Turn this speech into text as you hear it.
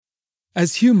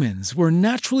As humans, we're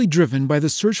naturally driven by the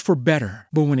search for better.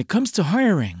 But when it comes to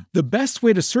hiring, the best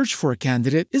way to search for a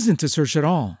candidate isn't to search at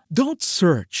all. Don't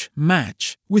search,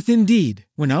 match with Indeed.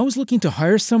 When I was looking to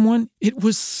hire someone, it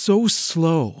was so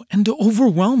slow and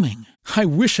overwhelming. I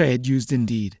wish I had used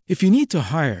Indeed. If you need to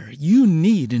hire, you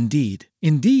need Indeed.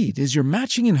 Indeed is your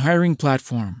matching and hiring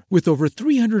platform with over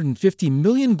 350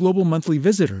 million global monthly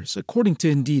visitors, according to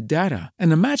Indeed data,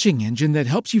 and a matching engine that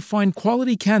helps you find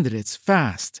quality candidates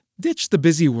fast. Ditch the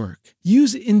busy work.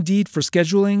 Use Indeed for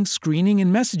scheduling, screening,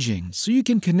 and messaging so you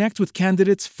can connect with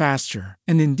candidates faster.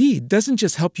 And Indeed doesn't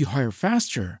just help you hire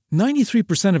faster.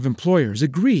 93% of employers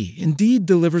agree Indeed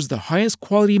delivers the highest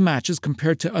quality matches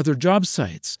compared to other job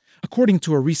sites, according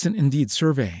to a recent Indeed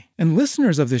survey. And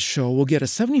listeners of this show will get a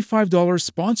 $75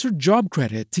 sponsored job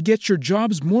credit to get your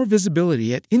jobs more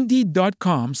visibility at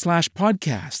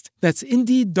Indeed.com/podcast. That's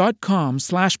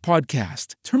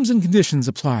Indeed.com/podcast. Terms and conditions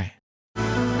apply.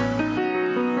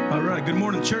 All right, good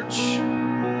morning, church.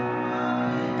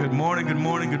 Good morning, good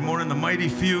morning, good morning. The mighty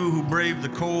few who braved the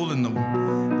cold and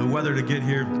the weather to get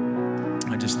here.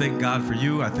 I just thank God for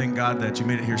you. I thank God that you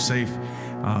made it here safe.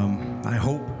 I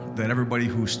hope that everybody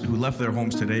who left their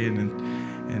homes today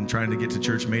and trying to get to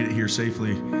church made it here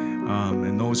safely.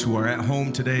 And those who are at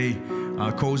home today,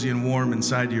 cozy and warm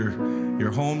inside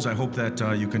your homes, I hope that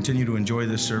you continue to enjoy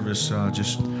this service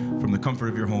just from the comfort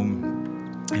of your home.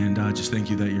 And just thank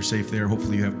you that you're safe there.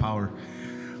 Hopefully you have power.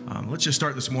 Let's just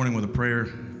start this morning with a prayer.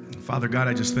 Father God,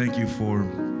 I just thank you for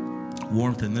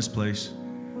warmth in this place.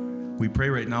 We pray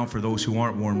right now for those who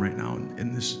aren't warm right now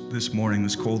in this morning,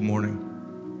 this cold morning.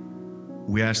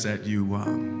 We ask that you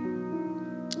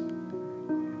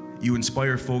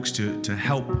inspire folks to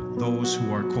help those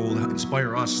who are cold.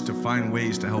 Inspire us to find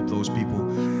ways to help those people.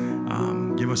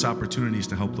 Give us opportunities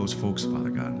to help those folks, Father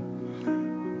God.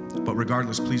 But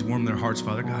regardless, please warm their hearts,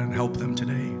 Father God, and help them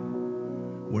today,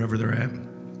 wherever they're at.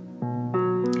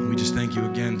 We just thank you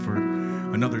again for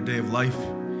another day of life.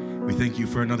 We thank you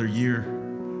for another year.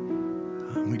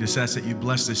 We just ask that you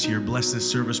bless this year, bless this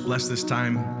service, bless this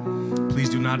time. Please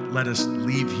do not let us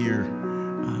leave here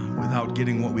without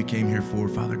getting what we came here for,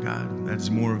 Father God. That is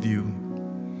more of you,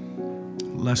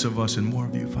 less of us and more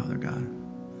of you, Father God.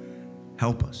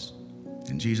 Help us.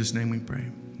 In Jesus' name we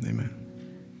pray. Amen.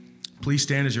 Please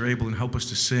stand as you're able and help us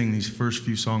to sing these first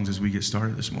few songs as we get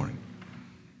started this morning.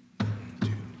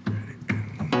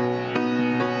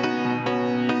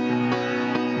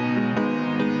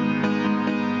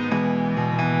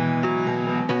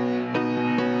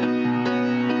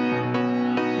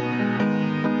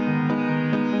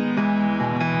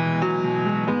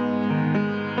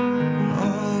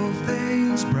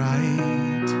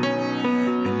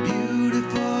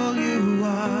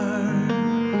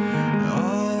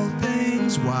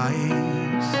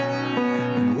 Wise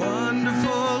and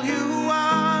wonderful you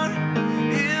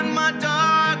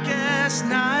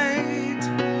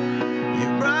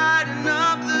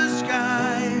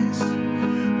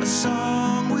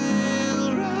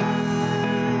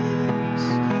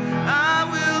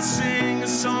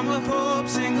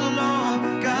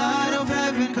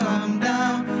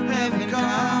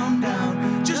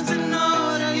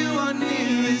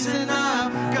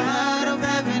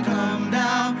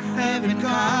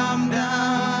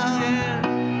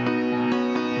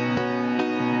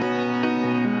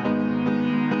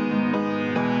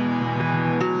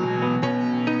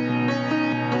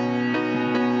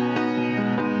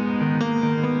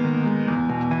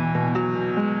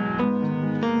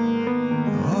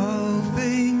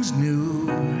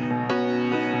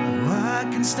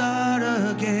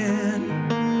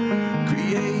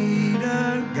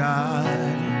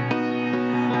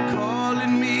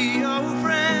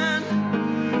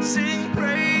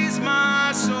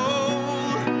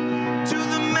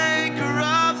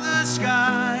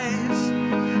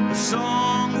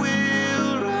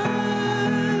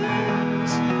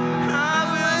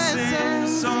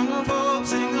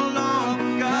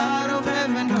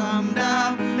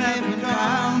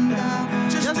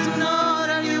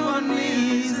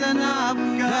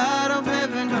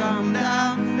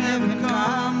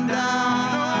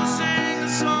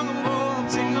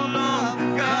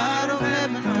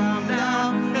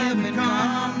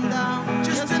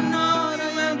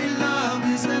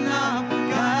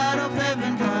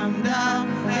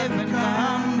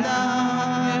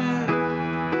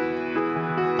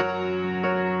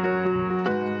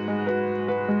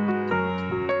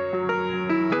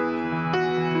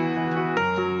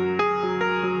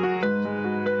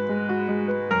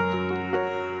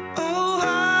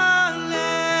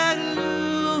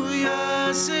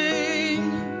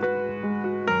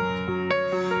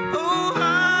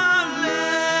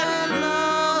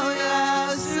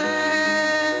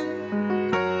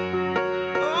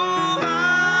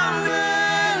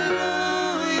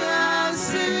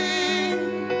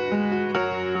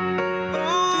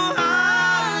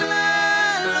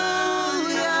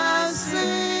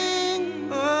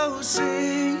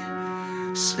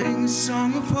Sing a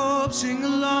song of hope, sing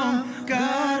along.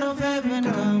 God of heaven,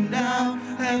 come down,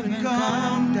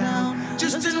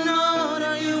 just to know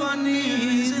that you are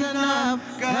near is enough.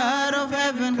 God of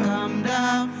heaven, come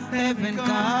down,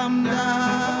 come down.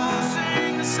 Oh,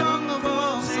 sing a song of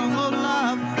hope, sing of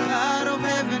love. God of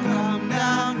heaven, come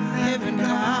down,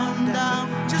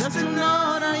 just to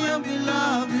know that your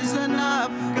beloved is enough.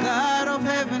 God of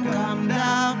heaven, come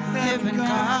down,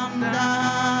 come down.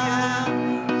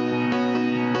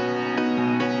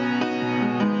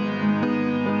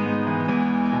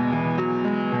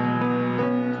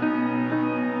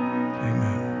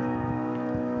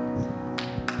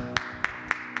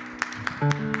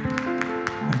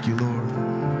 Thank you, Lord.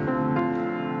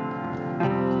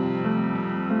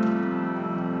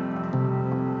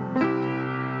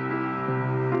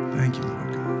 Thank you, Lord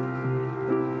God.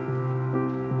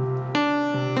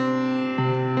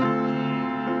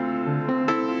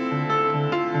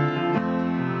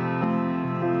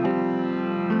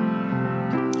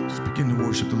 Just begin to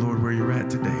worship the Lord where you're at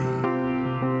today.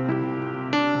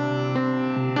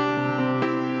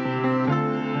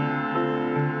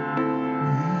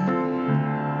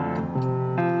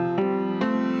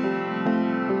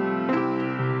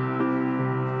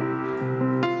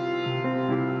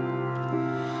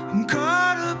 I'm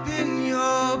caught up in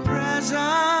your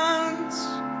presence.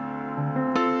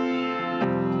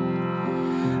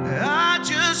 I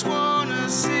just wanna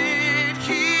sit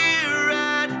here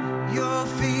at your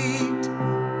feet.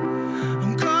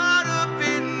 I'm caught up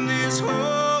in this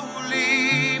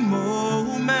holy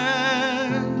moment.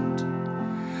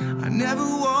 I never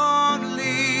wanna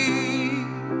leave.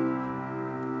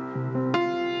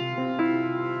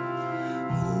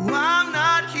 Oh, I'm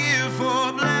not here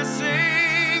for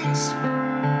blessings.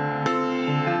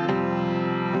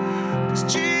 'Cause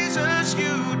Jesus,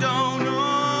 you don't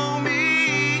owe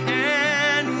me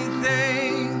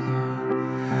anything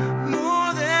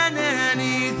more than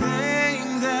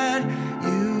anything that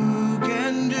you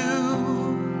can do.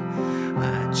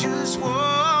 I just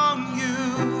want you.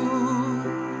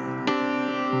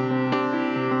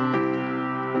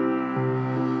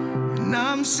 And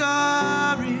I'm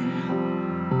sorry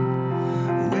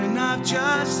when I've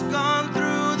just gone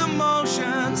through the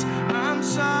motions. I'm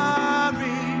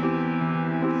sorry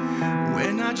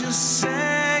when I just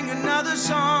sang another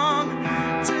song.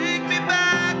 Take me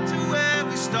back to where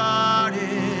we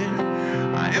started.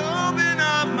 I open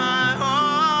up my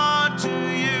heart to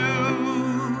you.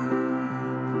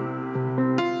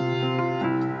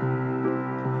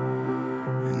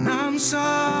 And I'm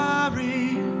sorry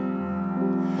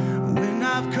when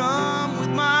I've come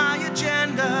with my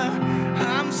agenda.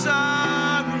 I'm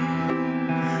sorry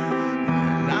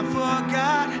when I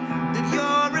forgot that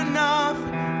you're enough.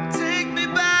 Take me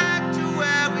back to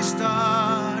where we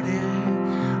started.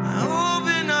 I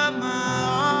open up my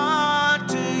heart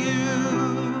to you.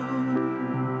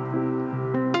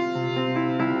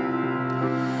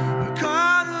 We're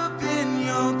caught up in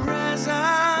your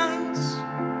presence.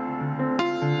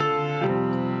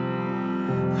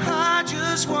 I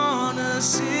just wanna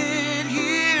sit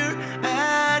here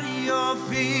at your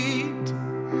feet.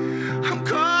 I'm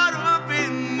caught up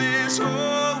in this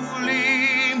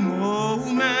holy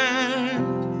moment.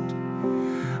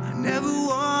 I never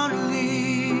wanna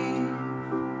leave.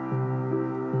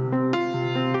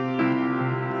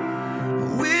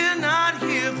 We're not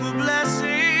here for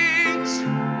blessings.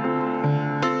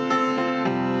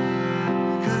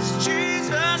 'Cause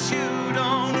Jesus, you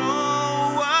don't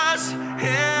owe us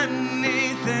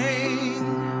anything.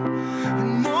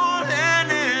 And more than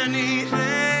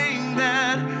anything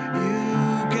that you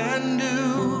can do,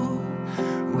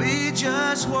 we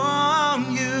just want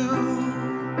you.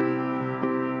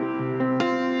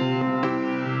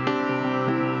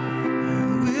 And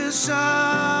we're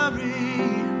sorry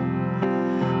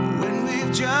when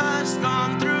we've just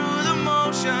gone through the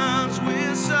motions.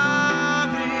 We're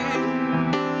sorry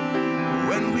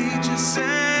when we just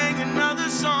sang another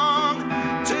song.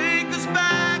 Take us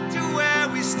back to where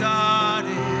we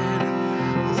started.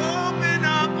 Open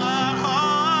up our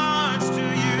hearts to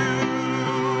you.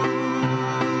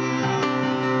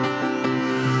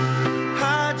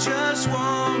 I just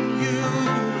want you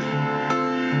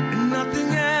and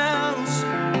nothing else,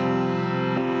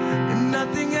 and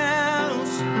nothing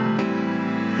else,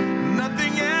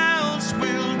 nothing else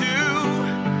will do.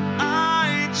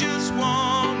 I just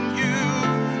want you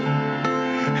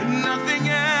and nothing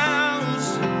else,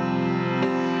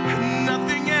 and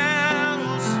nothing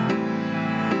else,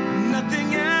 nothing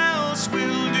else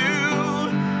will do.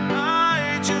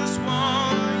 I just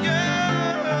want you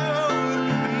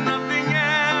and nothing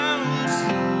else,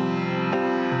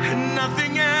 and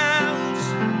nothing else.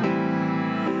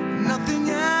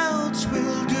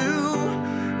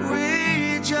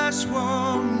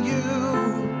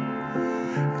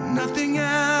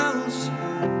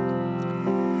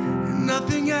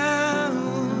 nothing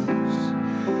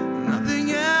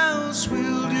else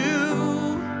will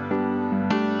do.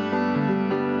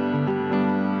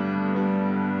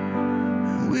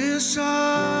 And we're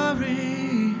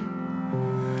sorry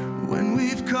when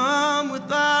we've come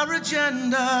with our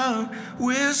agenda.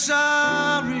 We're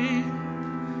sorry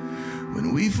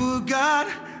when we forgot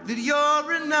that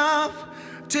you're enough.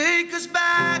 Take us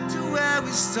back to where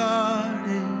we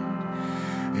started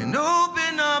and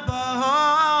open up our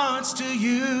hearts to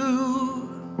you.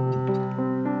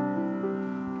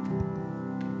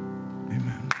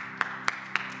 Amen.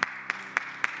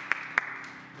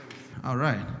 All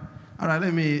right,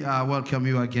 let me welcome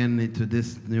you again into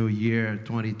this new year,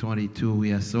 2022.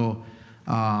 We are so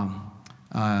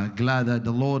glad that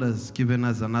the Lord has given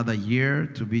us another year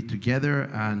to be together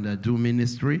and do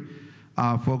ministry.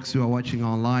 Folks who are watching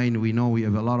online, we know we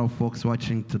have a lot of folks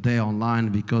watching today online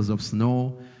because of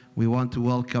snow. We want to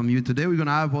welcome you. Today we're going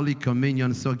to have Holy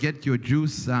Communion, so get your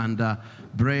juice and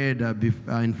bread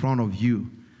in front of you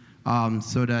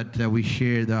so that we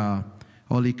share the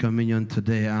Holy Communion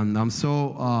today. And I'm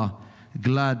so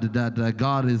glad that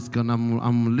God is going to,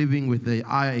 I'm living with a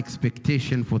high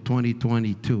expectation for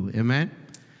 2022. Amen?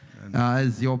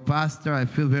 As your pastor, I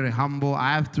feel very humble.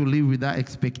 I have to live with that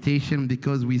expectation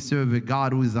because we serve a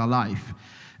God who is alive.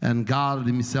 And God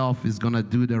himself is going to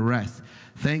do the rest.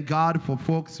 Thank God for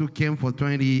folks who came for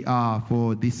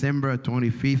December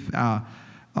 25th,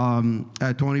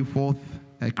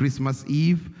 24th, Christmas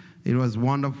Eve. It was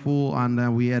wonderful.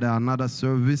 And we had another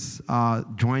service,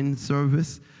 joint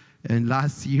service. And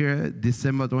last year,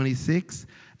 December 26th.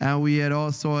 And we had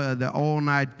also the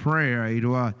all-night prayer. It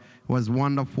was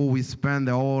wonderful. We spent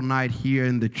the whole night here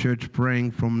in the church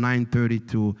praying from 9:30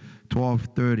 to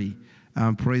 12:30,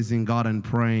 praising God and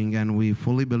praying. And we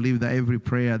fully believe that every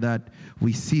prayer that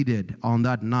we seated on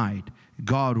that night,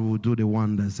 God will do the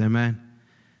wonders. Amen.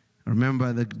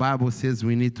 Remember, the Bible says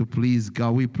we need to please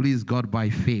God. We please God by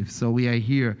faith. So we are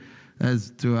here as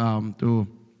to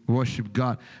worship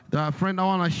God. Friend, I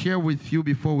want to share with you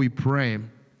before we pray.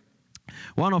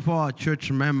 One of our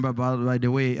church members, by the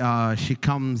way, she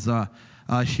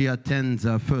attends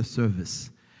first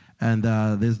service. And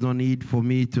there's no need for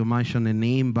me to mention a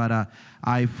name, but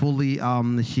I fully,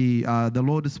 the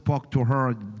Lord spoke to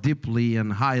her deeply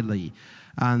and highly.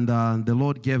 And the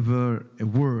Lord gave her a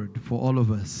word for all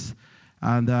of us.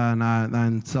 And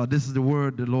so this is the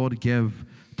word the Lord gave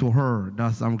to her.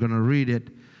 I'm going to read it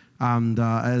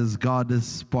as God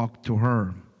spoke to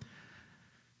her.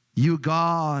 You,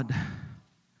 God,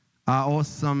 are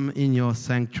awesome in your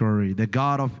sanctuary. The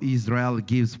God of Israel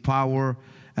gives power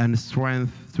and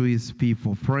strength to his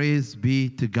people. Praise be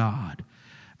to God.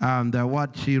 And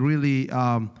what she really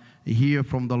hear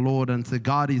from the Lord and say,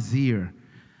 God is here.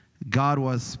 God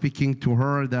was speaking to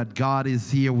her that God is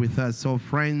here with us. So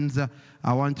friends,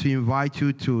 I want to invite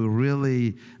you to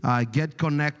really get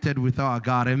connected with our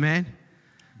God. Amen?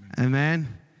 Amen.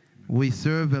 We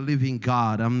serve a living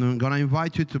God. I'm going to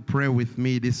invite you to pray with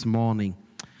me this morning.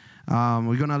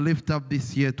 We're going to lift up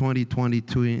this year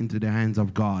 2022 into the hands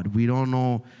of God. We don't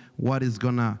know what is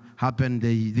going to happen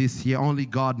this year. Only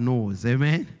God knows.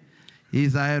 Amen?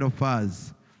 He's ahead of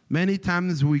us. Many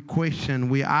times we question,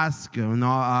 we ask,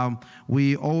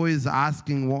 we always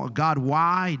asking, God,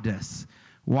 why this?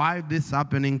 Why this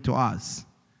happening to us?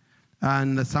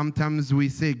 And sometimes we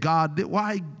say, God,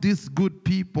 why these good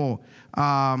people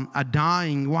are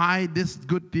dying? Why these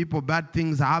good people, bad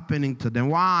things are happening to them?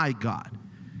 Why, God?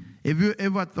 Have you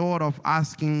ever thought of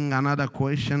asking another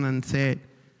question and said,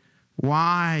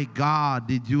 why, God,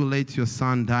 did you let your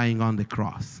son dying on the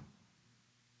cross?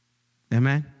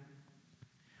 Amen?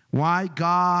 Why,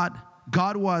 God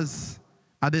was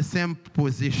at the same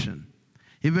position.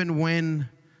 Even when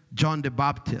John the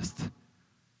Baptist,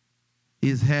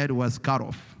 his head was cut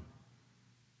off.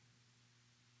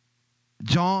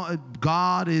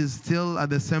 God is still at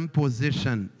the same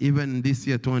position, even this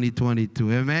year,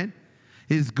 2022. Amen?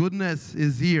 His goodness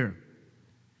is here.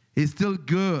 He's still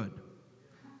good.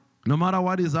 No matter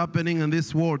what is happening in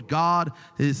this world, God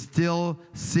is still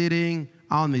sitting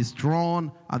on his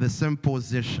throne at the same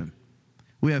position.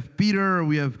 We have Peter,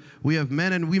 we have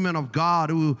men and women of God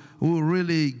who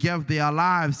really gave their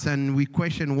lives, and we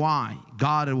question why.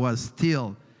 God was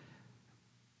still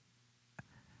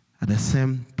at the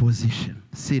same position,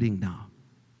 sitting down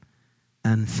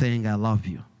and saying, I love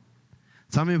you.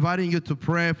 So I'm inviting you to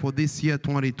pray for this year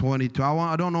 2022.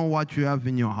 I don't know what you have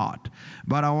in your heart,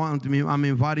 but I'm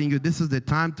inviting you. This is the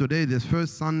time today, this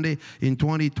first Sunday in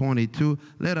 2022.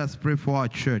 Let us pray for our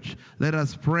church. Let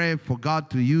us pray for God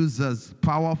to use us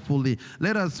powerfully.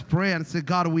 Let us pray and say,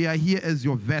 God, we are here as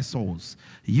your vessels.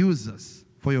 Use us.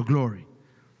 for your glory.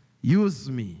 Use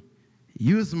me.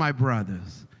 Use my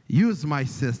brothers. Use my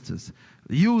sisters.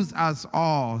 Use us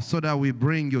all so that we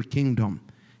bring your kingdom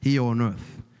here on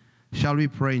earth. Shall we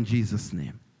pray in Jesus'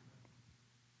 name?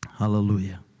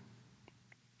 Hallelujah.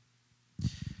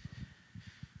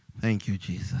 Thank you,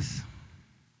 Jesus.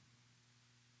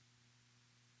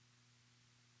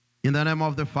 In the name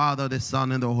of the Father, the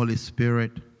Son, and the Holy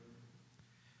Spirit,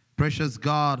 precious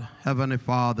God, Heavenly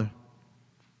Father,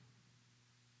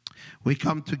 we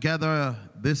come together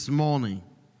this morning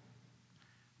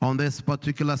on this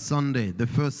particular Sunday, the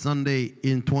first Sunday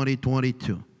in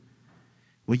 2022.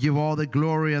 We give all the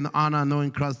glory and honor,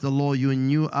 knowing Christ the Lord, you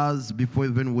knew us before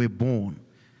even we were born.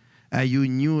 And you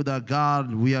knew that,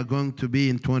 God, we are going to be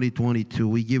in 2022.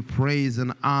 We give praise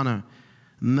and honor,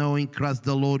 knowing Christ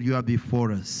the Lord, you are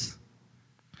before us.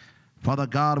 Father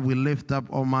God, we lift up,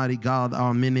 Almighty God,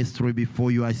 our ministry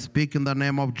before you. I speak in the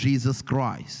name of Jesus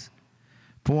Christ.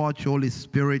 Pour out your Holy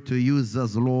Spirit to use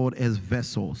us, Lord, as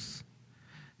vessels.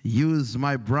 Use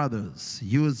my brothers.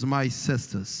 Use my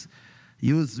sisters.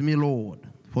 Use me, Lord,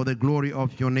 for the glory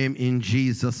of your name in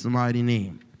Jesus' mighty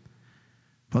name.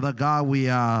 Father God, we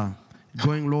are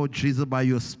going, Lord Jesus, by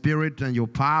your Spirit and your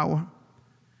power.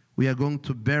 We are going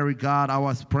to bury, God,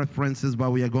 our preferences,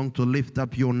 but we are going to lift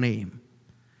up your name.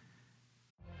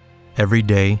 Every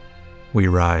day, we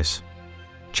rise,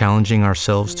 challenging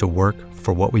ourselves to work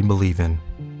for what we believe in.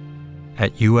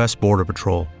 At U.S. Border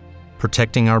Patrol,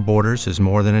 protecting our borders is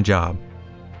more than a job.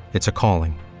 It's a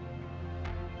calling.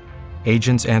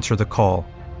 Agents answer the call,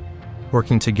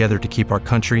 working together to keep our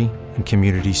country and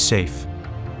communities safe.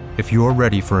 If you're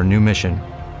ready for a new mission,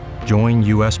 join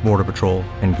U.S. Border Patrol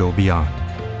and go beyond.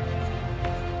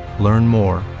 Learn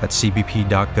more at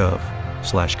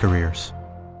cbp.gov/careers.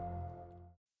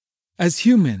 As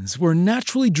humans, we're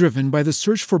naturally driven by the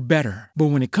search for better. But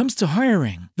when it comes to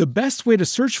hiring, the best way to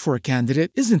search for a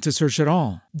candidate isn't to search at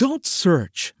all. Don't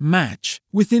search, match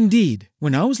with Indeed.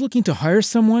 When I was looking to hire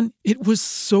someone, it was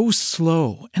so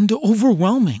slow and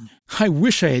overwhelming. I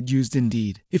wish I had used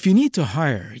Indeed. If you need to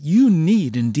hire, you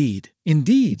need Indeed.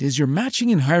 Indeed is your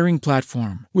matching and hiring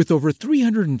platform with over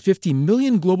 350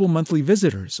 million global monthly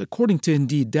visitors, according to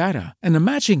Indeed data, and a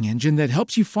matching engine that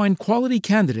helps you find quality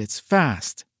candidates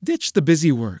fast. Ditch the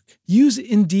busy work. Use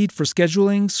Indeed for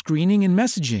scheduling, screening, and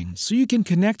messaging so you can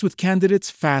connect with candidates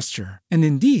faster. And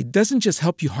Indeed doesn't just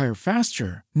help you hire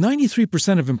faster.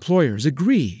 93% of employers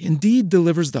agree Indeed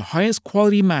delivers the highest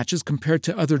quality matches compared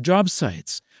to other job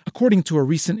sites, according to a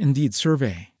recent Indeed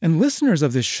survey. And listeners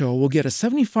of this show will get a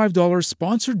 $75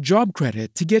 sponsored job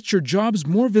credit to get your jobs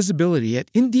more visibility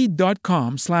at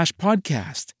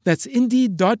Indeed.com/podcast. That's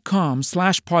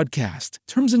Indeed.com/podcast.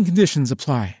 Terms and conditions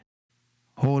apply.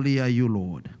 Holy are you,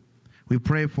 Lord. We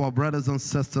pray for our brothers and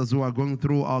sisters who are going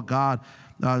through, our God,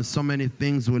 so many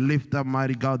things. We lift up,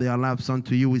 mighty God, their lives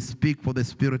unto you. We speak for the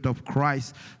Spirit of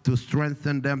Christ to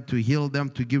strengthen them, to heal them,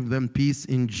 to give them peace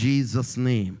in Jesus'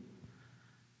 name.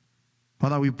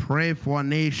 Father, we pray for our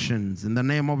nations in the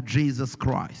name of Jesus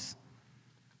Christ.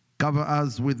 Cover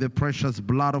us with the precious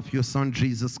blood of your Son,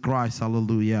 Jesus Christ.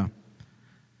 Hallelujah.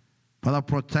 Father,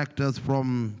 protect us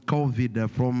from COVID,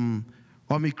 from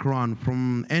Omicron,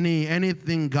 from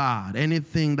anything, God,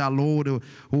 anything that, Lord,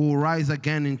 will rise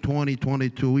again in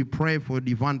 2022. We pray for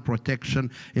divine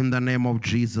protection in the name of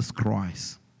Jesus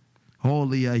Christ.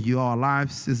 Holy are you. Our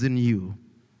lives is in you.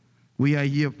 We are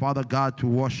here, Father God, to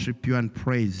worship you and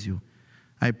praise you.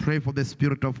 I pray for the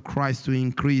Spirit of Christ to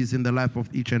increase in the life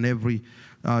of each and every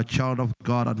child of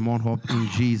God at Mount Hope in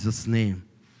Jesus' name.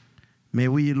 May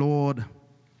we, Lord,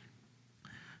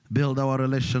 build our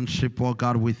relationship, oh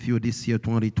God, with you this year,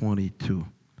 2022.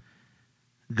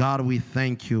 God, we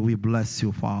thank you. We bless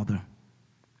you, Father.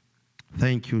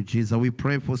 Thank you, Jesus. We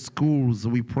pray for schools.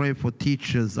 We pray for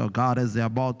teachers, oh God, as they're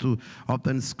about to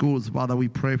open schools. Father, we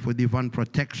pray for divine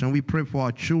protection. We pray for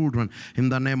our children in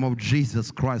the name of Jesus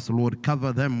Christ, Lord.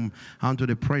 Cover them under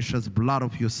the precious blood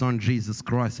of your Son, Jesus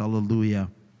Christ.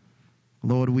 Hallelujah.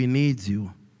 Lord, we need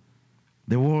you.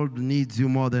 The world needs you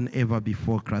more than ever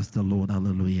before, Christ the Lord.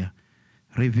 Hallelujah.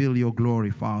 Reveal your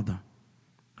glory, Father.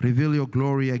 Reveal your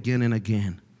glory again and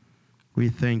again. We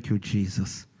thank you,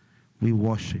 Jesus. We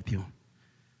worship you.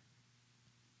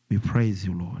 We praise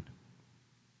you, Lord.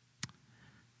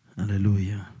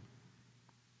 Hallelujah.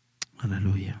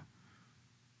 Hallelujah.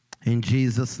 In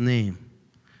Jesus' name,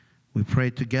 we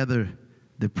pray together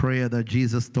the prayer that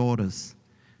Jesus taught us.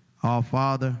 Our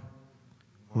Father,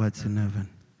 who art in heaven,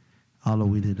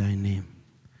 hallowed be thy name.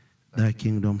 Thy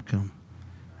kingdom come,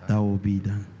 thy will be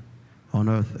done, on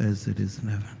earth as it is in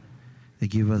heaven. And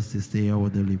give us this day our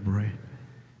daily bread,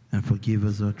 and forgive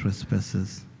us our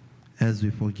trespasses, as we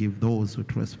forgive those who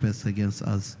trespass against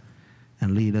us.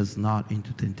 And lead us not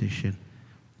into temptation,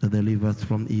 but deliver us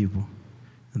from evil.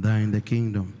 And thine the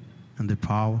kingdom, and the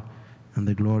power, and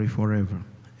the glory forever.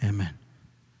 Amen.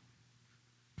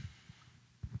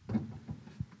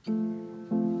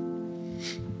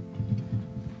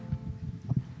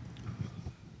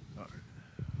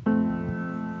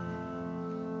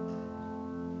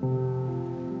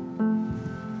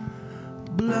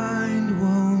 Blind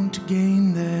won't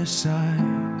gain their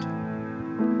sight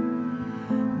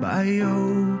by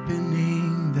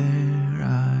opening their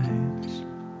eyes.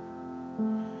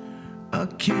 A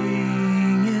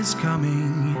king is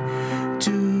coming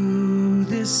to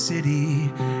this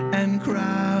city, and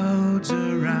crowds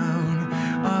around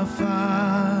are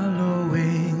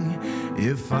following.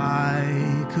 If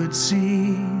I could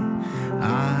see,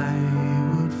 I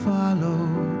would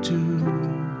follow too.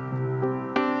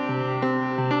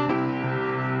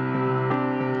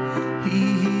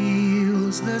 He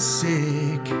heals the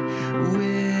sick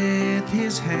with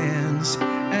his hands.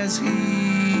 As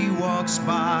he walks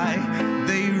by,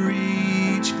 they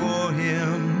reach for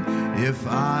him. If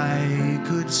I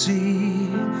could see,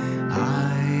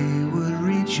 I would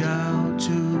reach out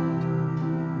too.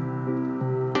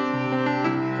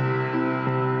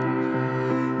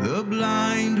 The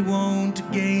blind won't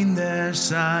gain their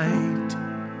sight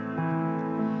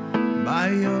by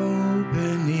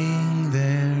opening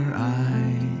their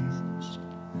eyes.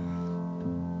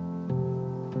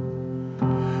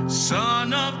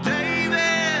 Son of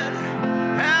David,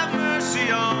 have mercy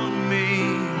on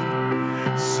me.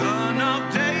 Son of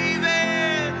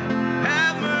David,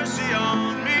 have mercy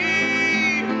on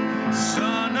me.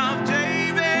 Son of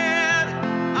David,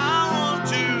 I want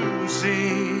to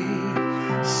see.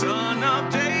 Son of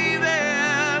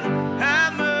David,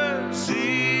 have mercy.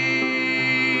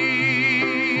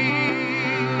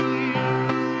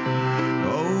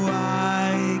 Oh,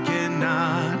 I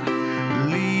cannot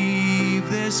leave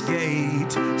this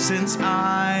gate, since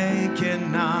I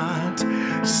cannot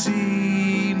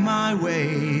see my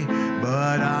way,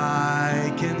 but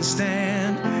I can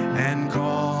stand and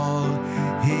call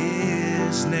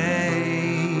his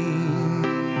name.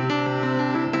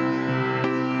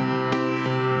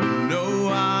 No,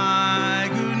 I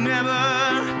could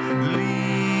never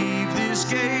leave this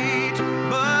gate,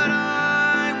 but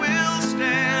I will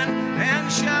stand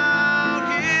and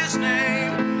shout his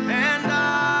name, and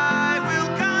I will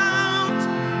count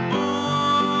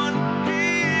on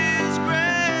his grace.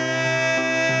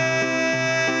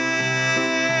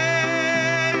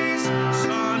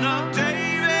 Son of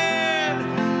David,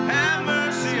 have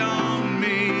mercy on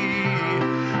me.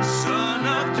 Son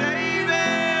of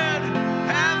David,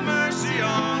 have mercy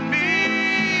on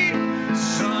me.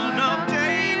 Son of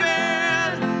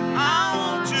David, I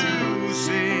want to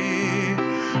see.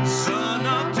 Son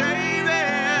of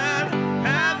David,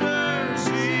 have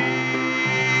mercy.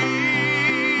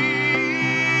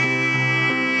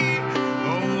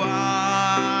 Oh,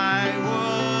 I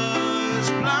was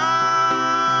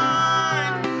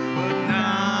blind, but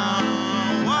now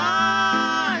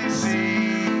I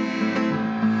see.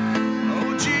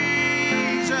 Oh,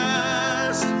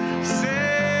 Jesus,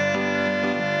 save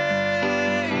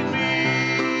me.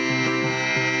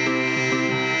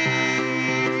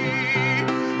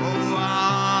 Oh, I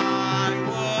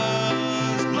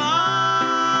was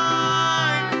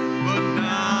blind, but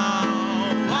now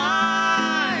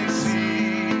I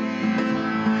see.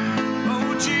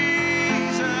 Oh,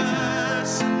 Jesus,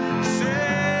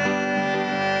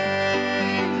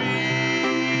 save me.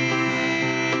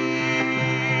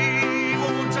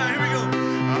 One more time, here we go.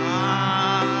 I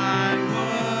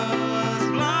was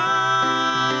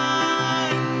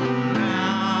blind,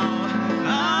 now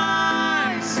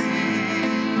I see.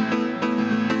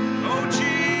 Oh,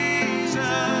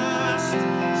 Jesus,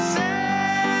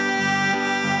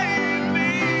 save me.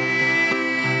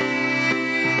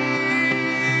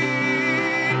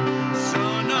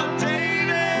 Son of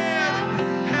David,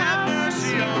 have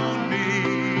mercy on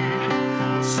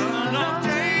me. Son of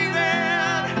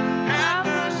David, have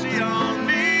mercy on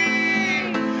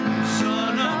me.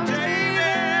 Son of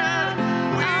David,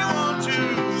 we want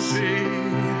to see.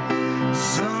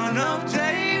 Son of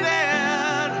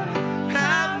David,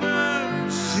 have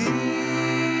mercy.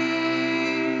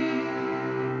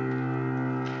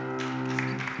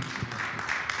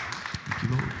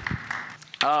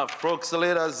 Folks,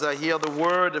 let us hear the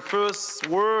word, the first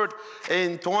word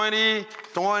in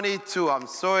 2022. I'm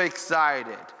so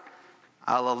excited.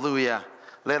 Hallelujah.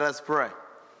 Let us pray.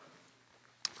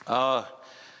 Our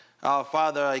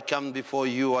Father, I come before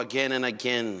you again and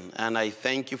again, and I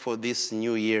thank you for this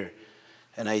new year.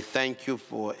 And I thank you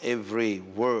for every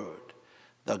word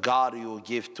the God you will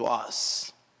give to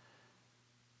us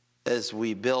as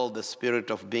we build the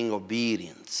spirit of being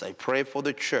obedient. I pray for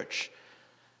the church.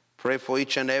 Pray for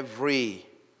each and every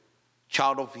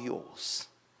child of yours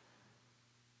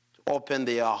to open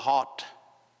their heart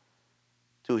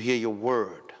to hear your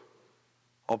word.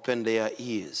 Open their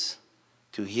ears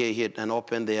to hear it and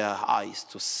open their eyes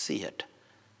to see it.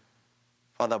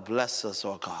 Father, bless us,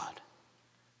 oh God.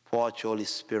 Pour out your Holy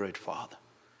Spirit, Father.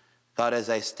 God, as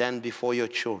I stand before your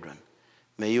children,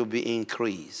 may you be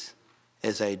increased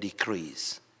as I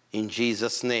decrease. In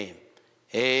Jesus' name,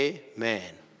 amen.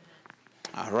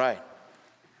 All right.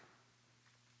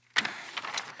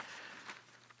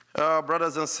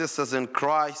 Brothers and sisters in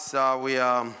Christ,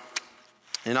 I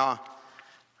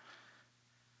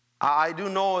do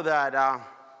know that,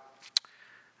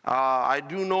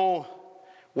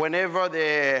 whenever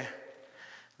the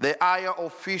higher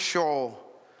official,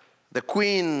 the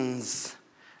queens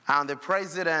and the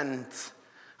president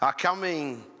are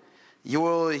coming, you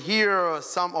will hear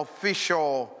some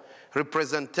official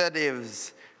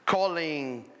representatives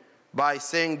calling by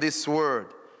saying this word: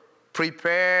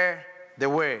 prepare the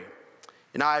way.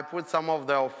 I put some of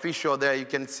the official there. You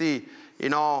can see, they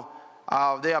are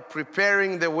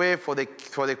preparing the way for the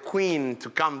queen to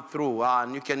come through.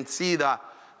 And you can see the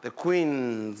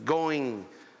queen going.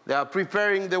 They are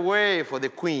preparing the way for the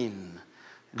queen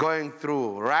going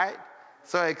through, right?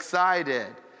 So excited.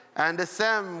 And the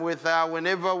same with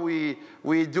whenever we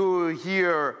do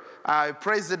hear a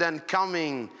president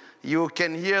coming, you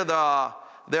can hear the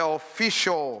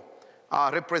official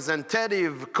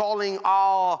representative calling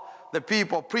all the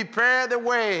people, prepare the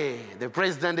way, the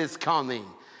president is coming.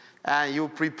 And you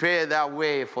prepare that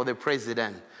way for the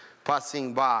president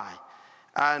passing by.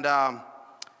 And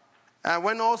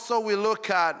when also we look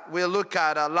at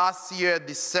last year,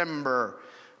 December,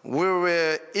 we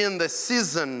were in the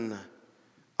season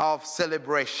of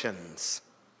celebrations.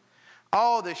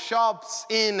 All the shops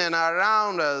in and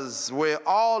around us were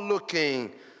all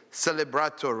looking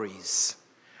celebratories,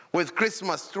 with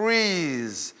Christmas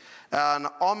trees and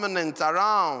ornaments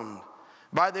around.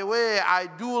 By the way, I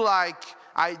do like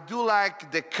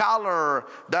the color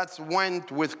that went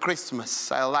with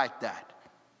Christmas. I like that.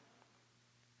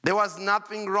 There was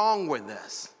nothing wrong with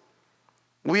this.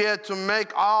 We had to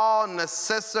make all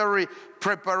necessary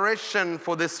preparation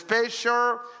for the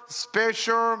special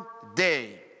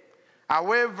day.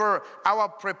 However, our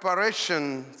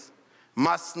preparations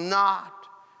must not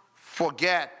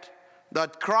forget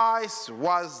that Christ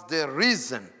was the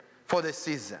reason for the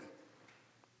season.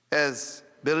 As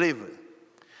believers,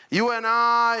 you and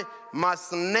I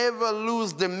must never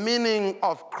lose the meaning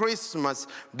of Christmas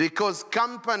because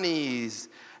companies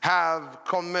have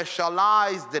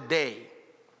commercialized the day.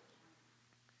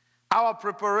 Our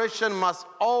preparation must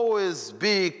always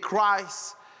be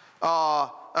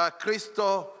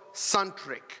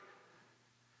Christocentric.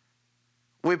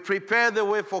 We prepare the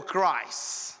way for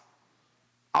Christ.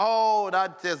 All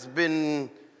that has been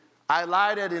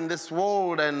highlighted in this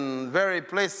world and various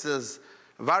places,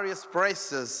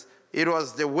 it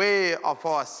was the way of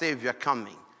our Savior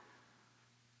coming.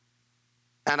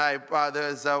 And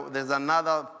there's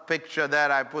another picture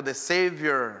that I put, the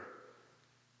Savior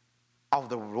of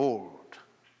the world.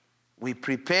 We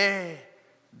prepare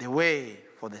the way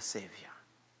for the Savior.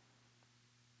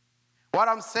 What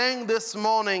I'm saying this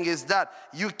morning is that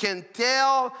you can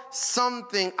tell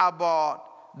something about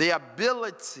the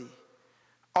ability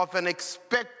of an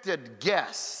expected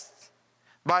guest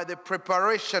by the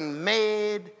preparation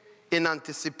made in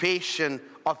anticipation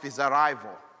of his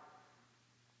arrival.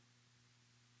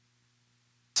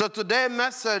 So today's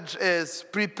message is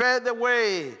prepare the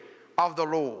way of the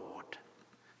Lord,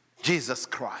 Jesus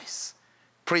Christ.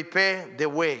 Prepare the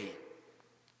way.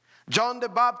 John the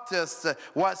Baptist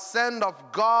was sent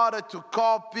of God to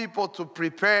call people to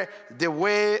prepare the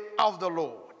way of the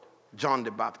Lord. John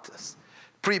the Baptist.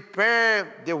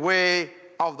 Prepare the way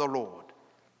of the Lord.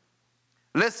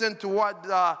 Listen to what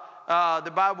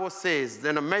the Bible says.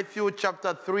 In Matthew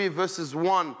chapter 3, verses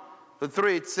 1 to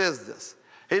 3, it says this.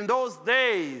 In those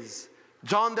days,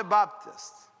 John the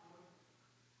Baptist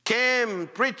came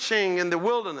preaching in the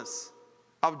wilderness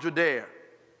of Judea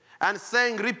and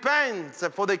saying, repent,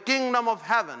 for the kingdom of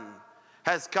heaven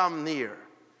has come near.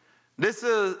 This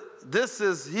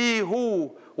is he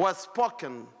who was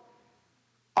spoken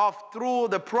of through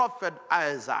the prophet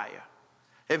Isaiah,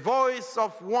 a voice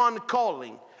of one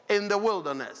calling in the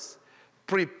wilderness,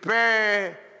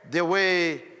 prepare the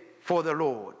way for the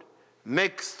Lord,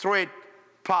 make straight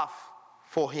path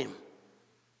for him.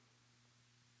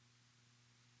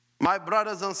 My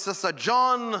brothers and sisters,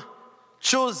 John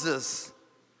chooses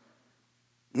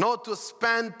not to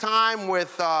spend time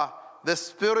with the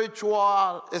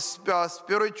spiritual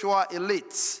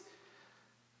elites,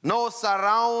 no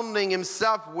surrounding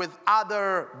himself with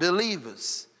other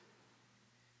believers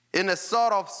in a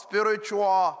sort of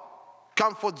spiritual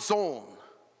comfort zone.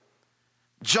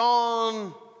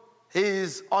 John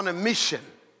is on a mission.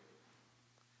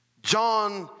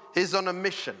 John is on a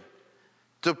mission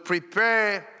to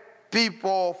prepare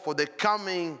people for the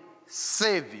coming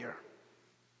Savior.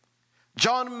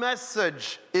 John's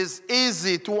message is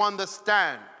easy to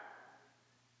understand.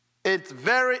 It's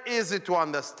very easy to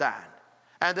understand.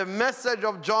 And the message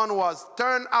of John was,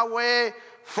 turn away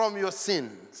from your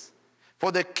sins,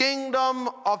 for the kingdom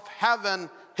of heaven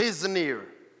is near.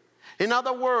 In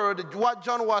other words, what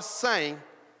John was saying,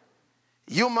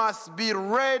 you must be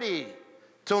ready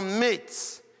to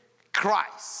meet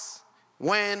Christ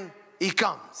when he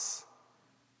comes.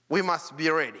 We must be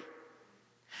ready.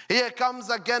 Here comes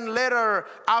again later,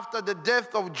 after the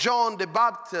death of John the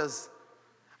Baptist,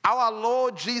 our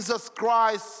Lord Jesus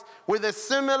Christ with a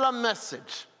similar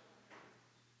message.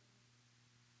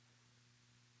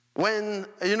 When,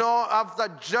 after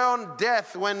John's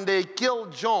death, when they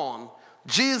killed John,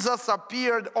 Jesus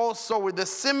appeared also with a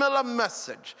similar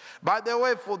message. By the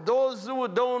way, for those who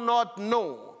do not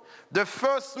know, the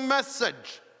first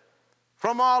message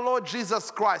from our Lord Jesus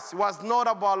Christ was not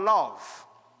about love.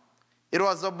 It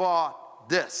was about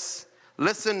this.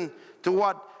 Listen to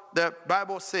what the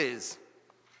Bible says.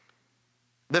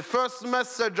 The first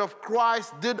message of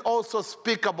Christ did also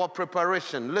speak about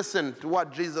preparation. Listen to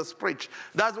what Jesus preached.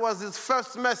 That was his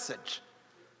first message.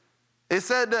 He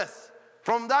said this,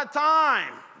 from that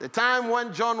time, the time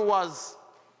when John was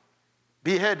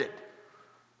beheaded,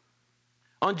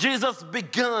 and Jesus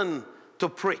began to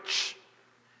preach,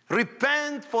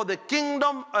 repent, for the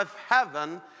kingdom of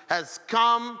heaven has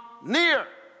come near.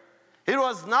 It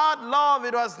was not love,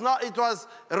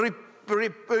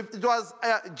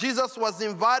 Jesus was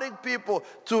inviting people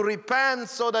to repent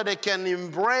so that they can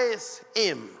embrace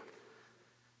him.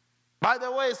 By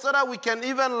the way, so that we can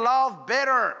even love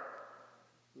better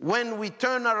when we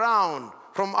turn around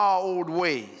from our old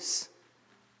ways.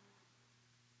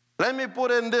 Let me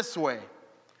put it in this way.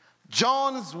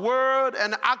 John's word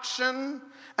and action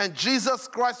and Jesus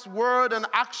Christ's word and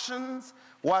actions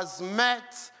was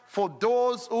met for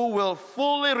those who will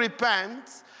fully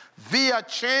repent via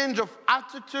change of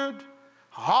attitude,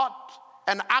 heart,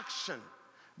 and action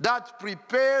that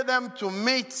prepare them to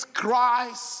meet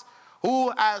Christ,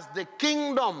 who has the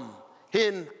kingdom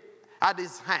at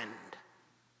his hand.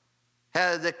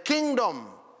 Has the kingdom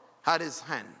at his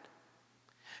hand.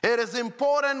 It is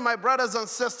important, my brothers and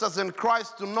sisters in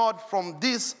Christ, to note from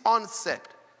this onset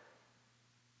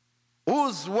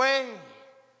whose way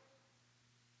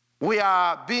we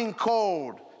are being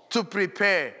called to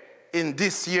prepare in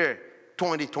this year,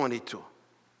 2022.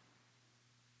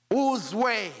 Whose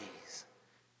ways?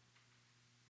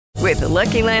 With the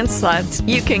Lucky Land Slots,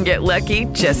 you can get lucky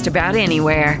just about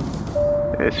anywhere.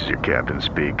 This is your captain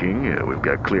speaking. We've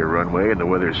got clear runway and the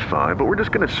weather's fine, but we're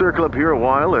just going to circle up here a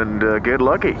while and get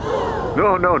lucky.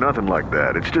 No, nothing like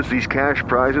that. It's just these cash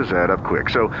prizes add up quick.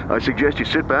 So I suggest you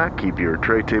sit back, keep your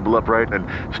tray table upright, and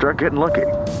start getting lucky.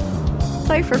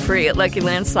 Play for free at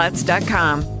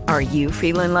LuckyLandSlots.com. Are you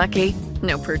feeling lucky?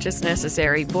 No purchase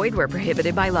necessary. Void where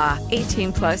prohibited by law.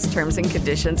 18+ terms and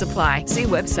conditions apply. See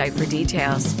website for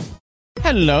details.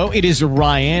 Hello, it is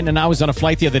Ryan, and I was on a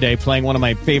flight the other day playing one of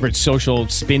my favorite social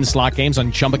spin slot games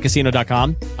on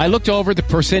ChumbaCasino.com. I looked over at the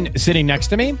person sitting next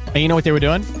to me, and you know what they were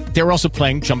doing? They were also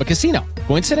playing Chumba Casino.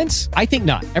 Coincidence? I think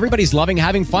not. Everybody's loving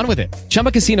having fun with it.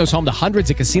 Chumba Casino is home to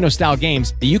hundreds of casino-style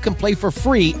games that you can play for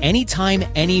free anytime,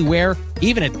 anywhere,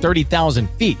 even at 30,000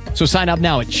 feet. So sign up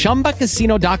now at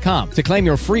ChumbaCasino.com to claim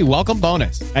your free welcome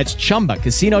bonus. That's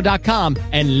ChumbaCasino.com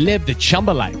and live the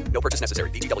Chumba life. No purchase necessary.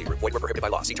 VGW. Void where prohibited by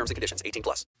law. See terms and conditions.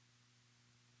 18+.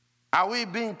 Are we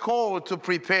being called to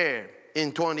prepare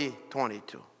in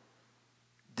 2022?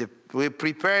 We're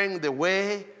preparing the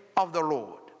way of the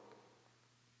Lord,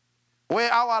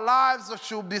 where our lives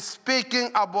should be speaking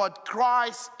about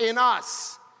Christ in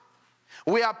us.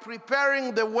 We are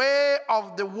preparing the way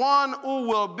of the one who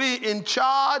will be in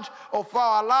charge of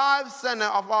our lives and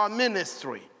of our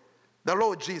ministry, the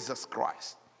Lord Jesus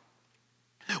Christ.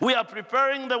 We are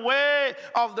preparing the way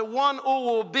of the one who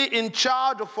will be in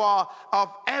charge of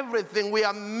everything. We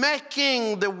are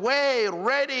making the way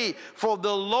ready for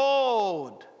the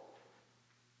Lord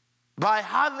by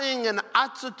having an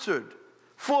attitude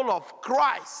full of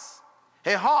Christ,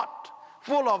 a heart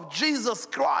full of Jesus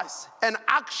Christ, an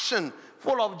action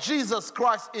full of Jesus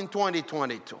Christ in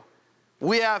 2022.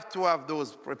 We have to have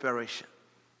those preparations.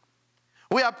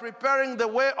 We are preparing the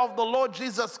way of the Lord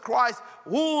Jesus Christ,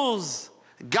 whose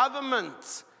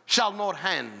government shall not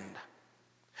end.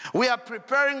 We are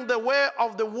preparing the way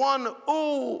of the one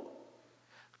who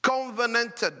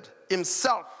covenanted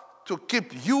himself to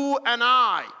keep you and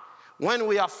I when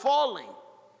we are falling,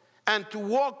 and to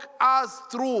walk us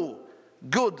through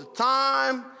good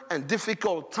time and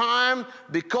difficult time,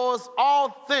 because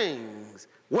all things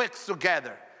work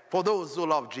together for those who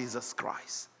love Jesus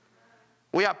Christ.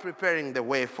 We are preparing the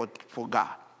way for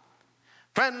God.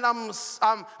 Friend,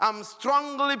 I'm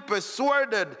strongly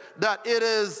persuaded that it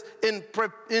is in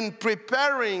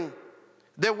preparing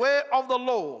the way of the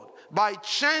Lord, by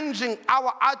changing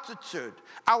our attitude,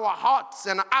 our hearts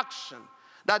and action,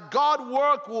 that God's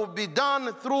work will be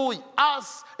done through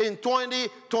us in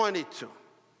 2022.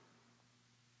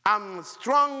 I'm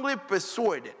strongly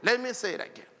persuaded. Let me say it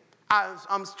again.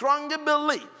 I'm strongly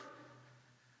believe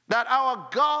that our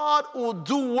God will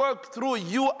do work through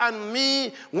you and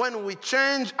me when we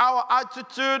change our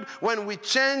attitude, when we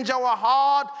change our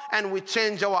heart, and we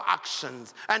change our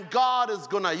actions. And God is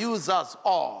going to use us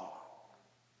all.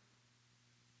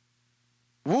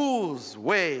 Whose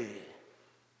way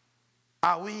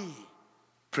are we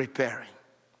preparing?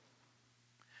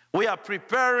 We are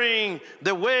preparing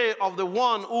the way of the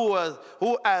one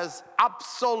who has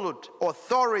absolute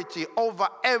authority over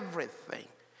everything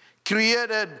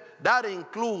created. That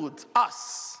includes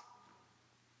us.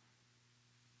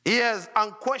 He has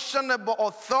unquestionable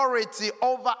authority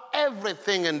over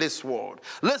everything in this world.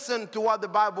 Listen to what the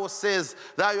Bible says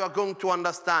that you are going to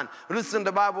understand. Listen,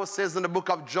 the Bible says in the book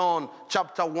of John,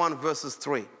 chapter 1, verses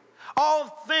 3. All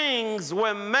things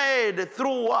were made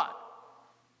through what?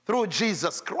 Through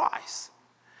Jesus Christ.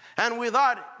 And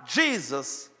without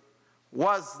Jesus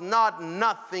was not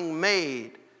nothing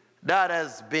made that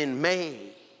has been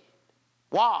made.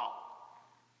 Wow.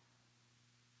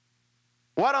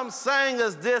 What I'm saying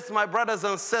is this, my brothers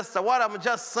and sisters. What I'm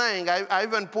just saying, I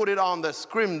even put it on the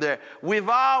screen there.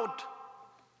 Without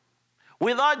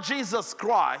Jesus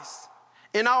Christ,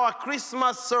 in our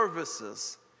Christmas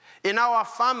services, in our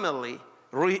family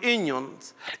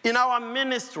reunions, in our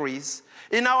ministries,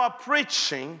 in our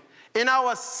preaching, in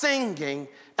our singing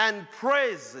and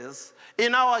praises,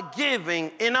 in our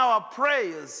giving, in our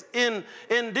prayers, in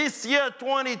this year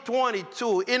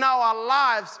 2022, in our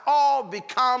lives, all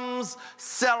becomes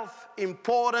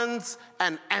self-importance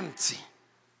and empty.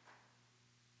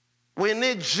 We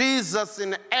need Jesus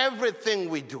in everything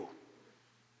we do,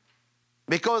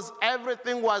 because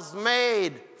everything was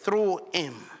made through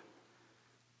him.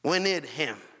 We need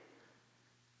him.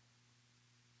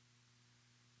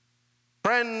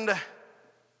 Friend,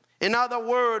 in other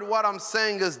words, what I'm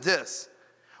saying is this.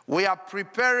 We are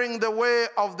preparing the way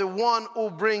of the one who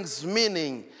brings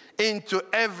meaning into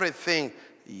everything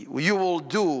you will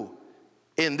do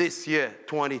in this year,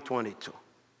 2022.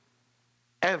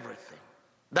 Everything.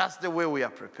 That's the way we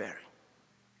are preparing.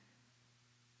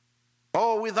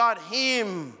 Oh, without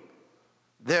him,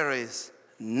 there is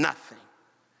nothing.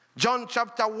 John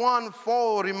chapter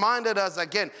 1:4 reminded us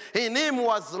again, in him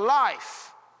was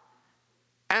life,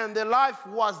 and the life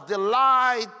was the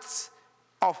light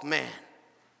of man.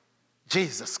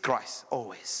 Jesus Christ,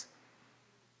 always.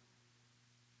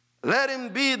 Let him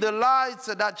be the light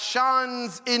that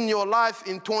shines in your life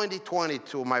in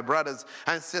 2022, my brothers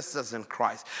and sisters in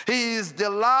Christ. He is the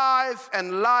life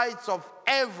and light of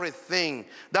everything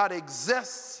that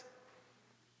exists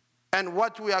and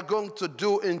what we are going to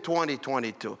do in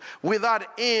 2022.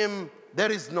 Without him,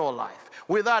 there is no life.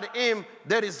 Without him,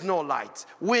 there is no light.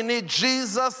 We need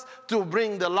Jesus to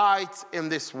bring the light in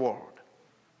this world.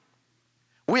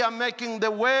 We are making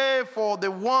the way for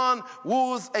the one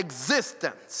whose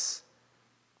existence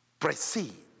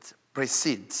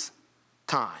precedes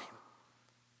time.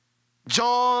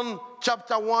 John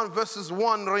chapter 1 verses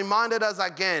 1 reminded us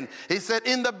again. He said,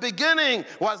 in the beginning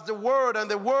was the Word, and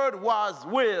the Word was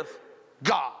with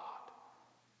God.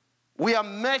 We are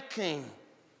making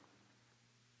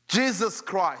Jesus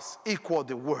Christ equal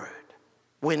the Word.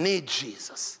 We need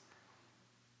Jesus.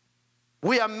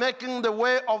 We are making the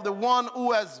way of the one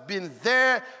who has been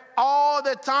there all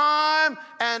the time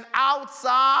and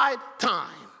outside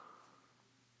time.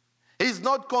 He's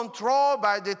not controlled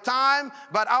by the time,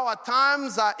 but our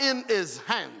times are in his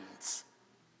hands.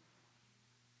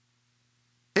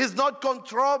 He's not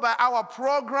controlled by our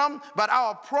program, but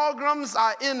our programs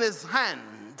are in his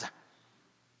hand.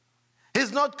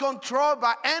 He's not controlled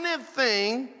by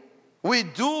anything we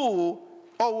do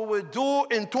or we will do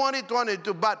in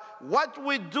 2022, but what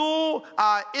we do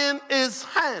are in his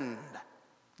hand,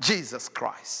 Jesus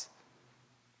Christ.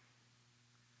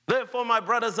 Therefore, my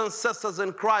brothers and sisters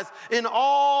in Christ, in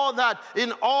all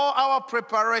our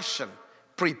preparation,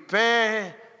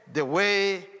 prepare the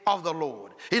way of the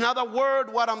Lord. In other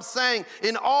words, what I'm saying,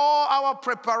 in all our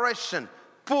preparation,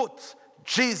 put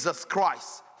Jesus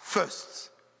Christ first.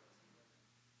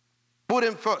 Put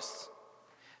him first.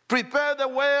 Prepare the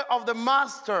way of the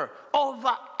Master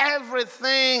over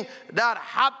everything that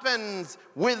happens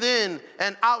within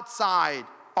and outside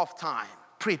of time.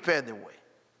 Prepare the way.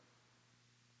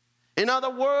 In other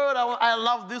words, I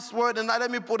love this word, and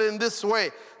let me put it in this way.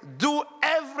 Do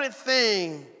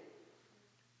everything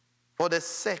for the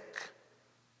sake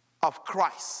of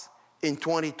Christ in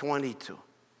 2022,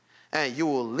 and you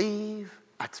will live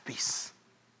at peace.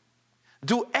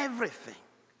 Do everything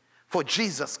for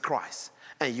Jesus Christ,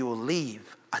 and you will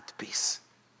live at peace.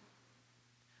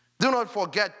 Do not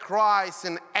forget Christ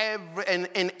in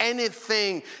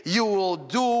anything we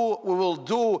will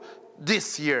do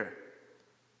this year.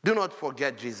 Do not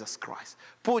forget Jesus Christ.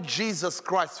 Put Jesus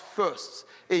Christ first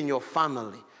in your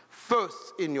family,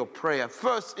 first in your prayer,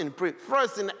 first in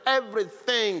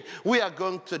everything we are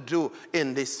going to do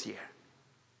in this year.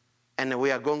 And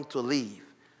we are going to live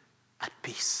at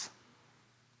peace.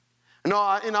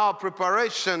 Now, in our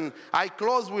preparation, I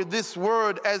close with this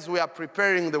word as we are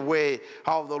preparing the way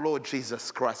of the Lord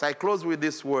Jesus Christ. I close with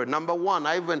this word. Number one,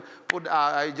 I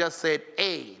just said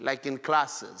A, like in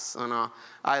classes.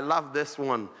 I love this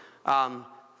one.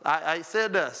 I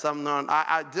said this.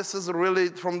 This is really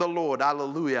from the Lord.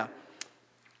 Hallelujah.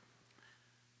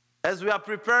 As we are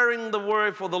preparing the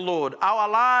word for the Lord, our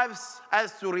lives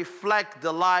has to reflect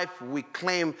the life we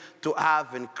claim to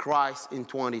have in Christ in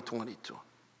 2022.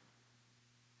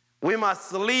 We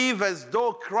must live as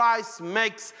though Christ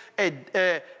makes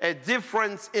a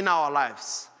difference in our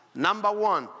lives. Number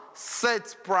one,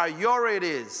 set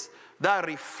priorities that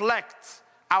reflect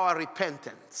our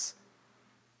repentance.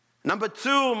 Number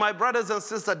two, my brothers and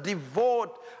sisters,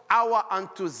 devote our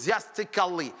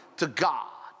enthusiastically to God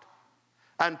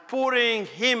and putting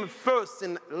him first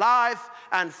in life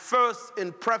and first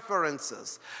in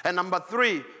preferences. And number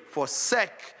three,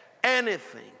 forsake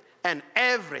anything and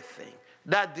everything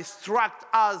that distract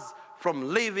us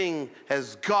from living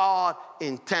as God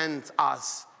intends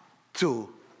us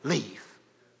to live.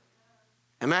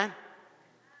 Amen?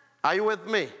 Are you with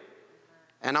me?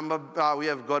 And we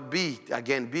have got B.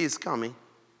 Again, B is coming.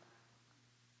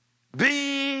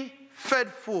 Be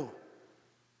faithful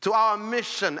to our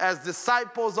mission as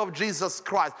disciples of Jesus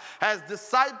Christ. As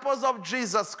disciples of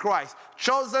Jesus Christ,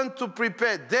 chosen to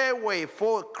prepare their way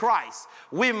for Christ,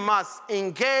 we must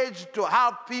engage to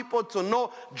help people to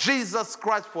know Jesus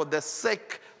Christ for the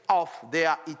sake of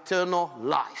their eternal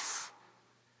life.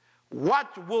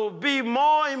 What will be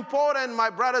more important, my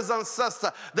brothers and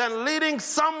sisters, than leading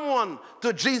someone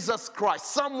to Jesus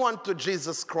Christ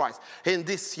in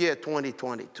this year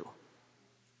 2022?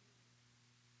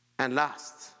 And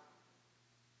last,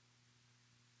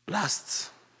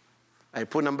 I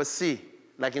put number C,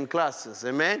 like in classes,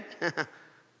 amen?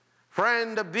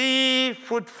 Friend, be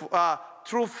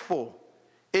truthful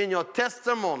in your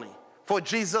testimony for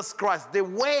Jesus Christ, the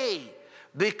way,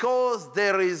 because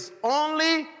there is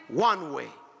only one way.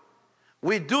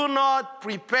 We do not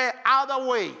prepare other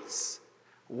ways.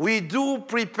 We do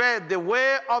prepare the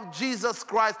way of Jesus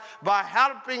Christ by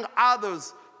helping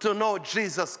others to know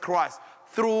Jesus Christ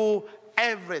through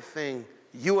everything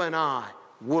you and I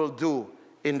will do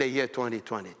in the year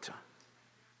 2022.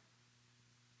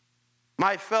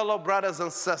 My fellow brothers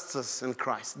and sisters in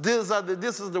Christ,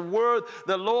 this is the word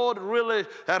the Lord really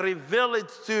revealed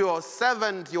it to your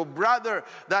servant, your brother,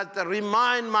 that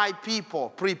remind my people,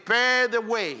 prepare the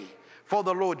way for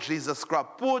the Lord Jesus Christ.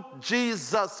 Put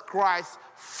Jesus Christ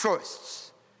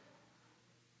first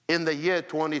in the year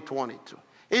 2022.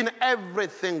 In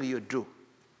everything you do,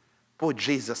 put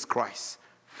Jesus Christ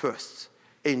first.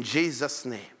 In Jesus'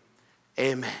 name,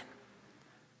 amen.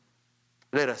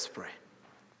 Let us pray.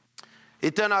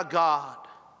 Eternal God,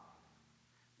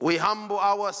 we humble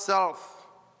ourselves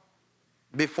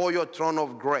before your throne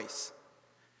of grace.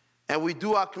 And we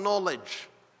do acknowledge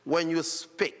when you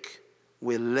speak,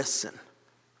 we listen.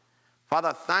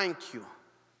 Father, thank you.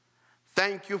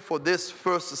 Thank you for this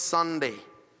first Sunday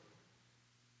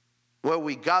where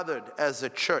we gathered as a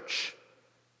church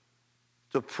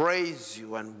to praise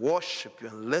you and worship you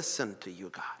and listen to you,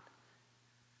 God.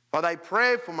 Father, I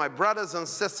pray for my brothers and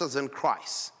sisters in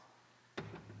Christ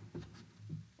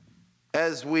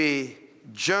as we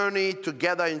journey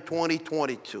together in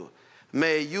 2022.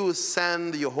 May you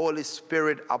send your Holy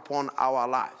Spirit upon our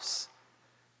lives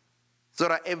so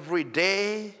that every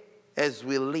day as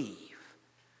we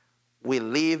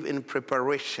live in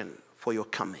preparation for your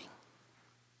coming.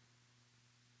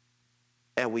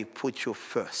 and we put you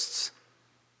first.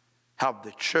 Help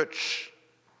the church.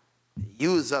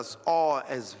 Use us all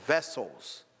as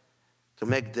vessels to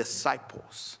make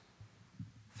disciples.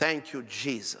 Thank you,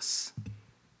 Jesus,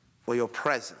 for your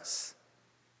presence.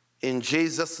 In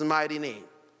Jesus' mighty name,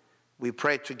 we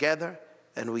pray together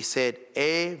and we said,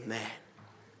 amen.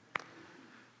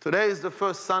 Today is the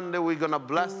first Sunday we're going to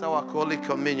bless our Holy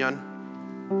Communion.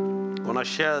 We're going to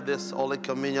share this Holy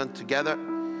Communion together.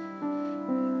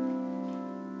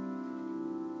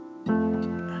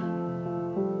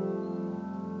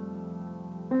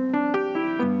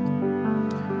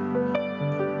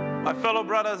 My fellow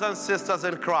brothers and sisters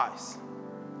in Christ,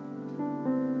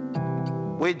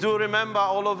 we do remember,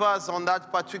 all of us, on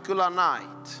that particular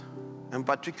night and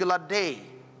particular day,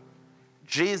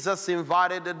 Jesus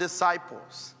invited the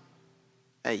disciples.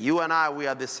 And you and I, we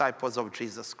are disciples of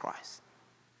Jesus Christ.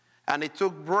 And he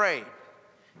took bread.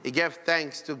 He gave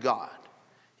thanks to God.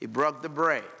 He broke the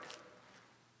bread.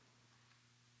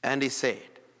 And he said,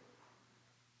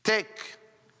 take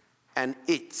and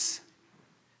eat.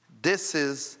 This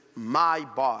is my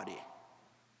body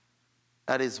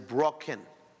that is broken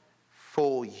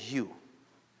for you.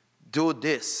 Do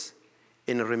this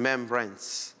in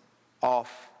remembrance of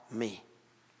me.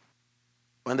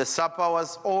 When the supper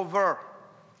was over,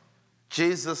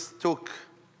 Jesus took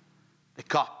the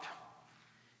cup.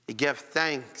 He gave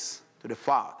thanks to the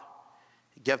Father.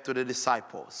 He gave to the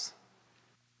disciples.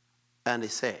 And he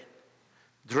said,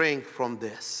 drink from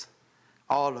this,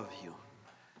 all of you.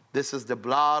 This is the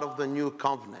blood of the new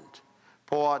covenant,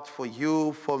 poured for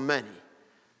you, for many,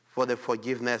 for the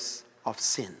forgiveness of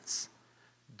sins.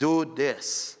 Do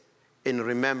this in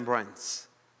remembrance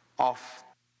of.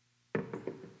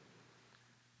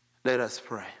 Let us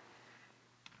pray.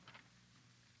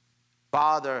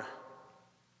 Father,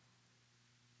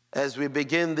 as we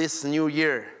begin this new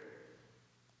year,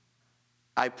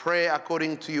 I pray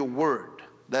according to your word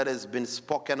that has been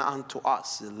spoken unto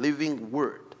us, the living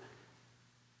word.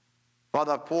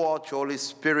 Father, pour out your Holy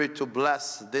Spirit to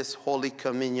bless this Holy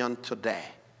Communion today.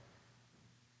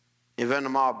 Even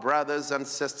my brothers and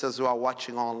sisters who are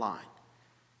watching online,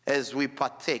 as we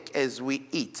partake, as we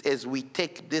eat, as we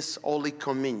take this Holy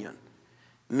Communion,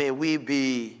 may we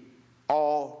be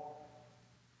all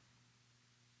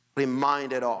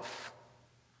reminded of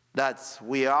that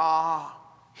we are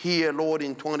here, Lord,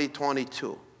 in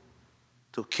 2022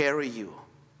 to carry you,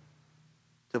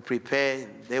 to prepare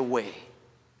the way,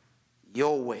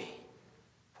 your way,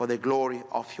 for the glory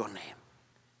of your name.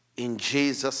 In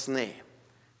Jesus' name,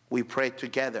 we pray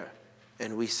together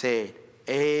and we say,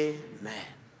 amen.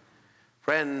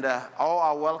 Friend, all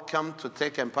are welcome to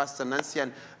take, and Pastor Nancy,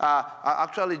 and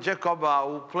actually Jacob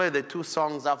will play the two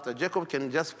songs after. Jacob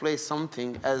can just play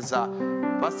something as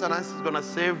Pastor Nancy is going to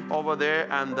save over there,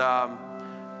 and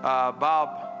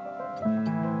Bob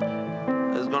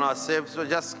is going to save. So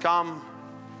just come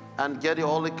and get your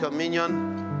Holy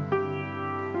Communion.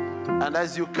 And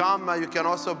as you come, you can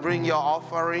also bring your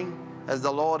offering as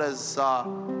the Lord has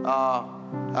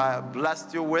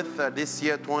blessed you with this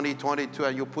year, 2022,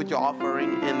 and you put your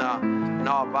offering in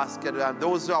our basket. And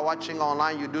those who are watching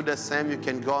online, you do the same. You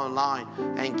can go online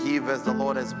and give as the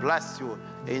Lord has blessed you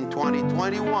in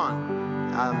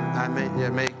 2021.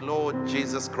 And may Lord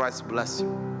Jesus Christ bless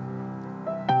you.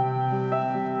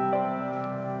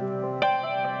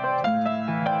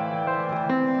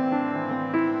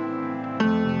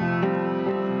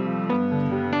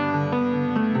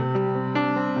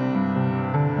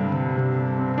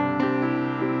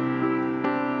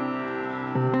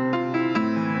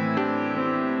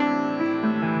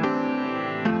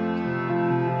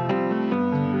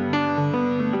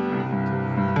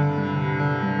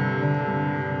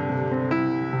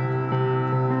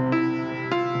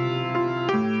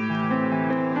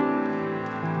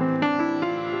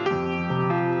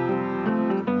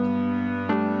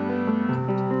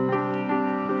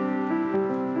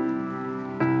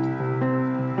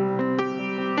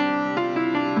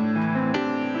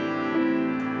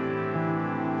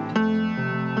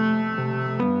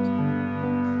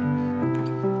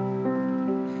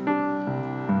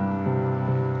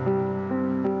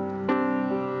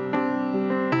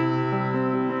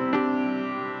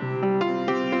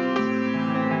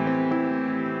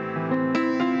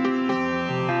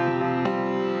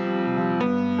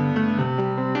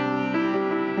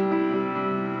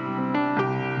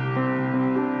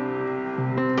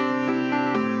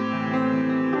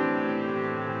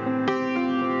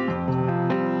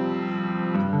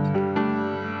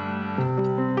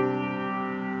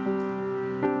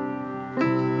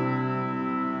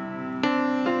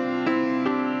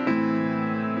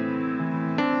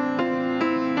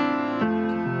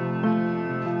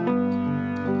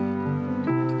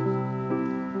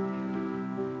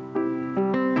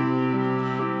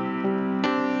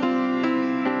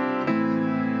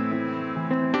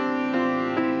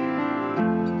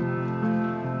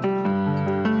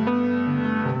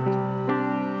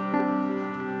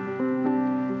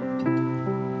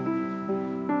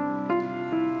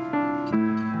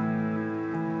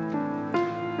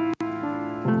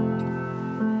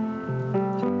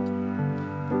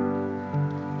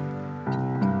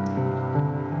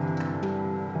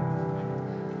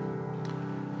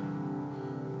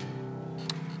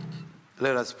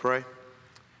 Let us pray.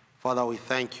 Father, we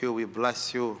thank you, we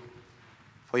bless you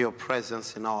for your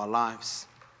presence in our lives.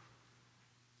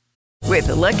 With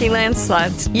the Lucky Land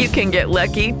Slots, you can get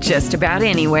lucky just about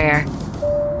anywhere.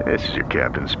 This is your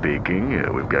captain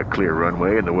speaking. We've got clear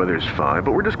runway and the weather's fine,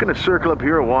 but we're just going to circle up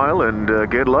here a while and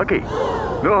get lucky.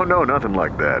 No, nothing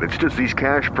like that. It's just these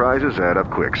cash prizes add up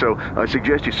quick. So I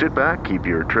suggest you sit back, keep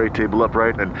your tray table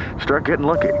upright, and start getting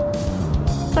lucky.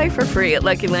 Play for free at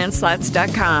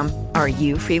LuckyLandSlots.com. Are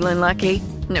you feeling lucky?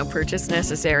 No purchase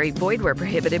necessary. Void where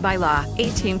prohibited by law.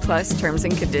 18 plus terms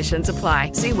and conditions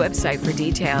apply. See website for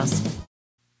details.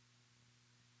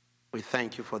 We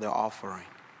thank you for the offering.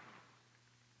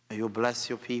 May you bless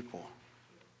your people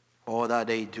for all that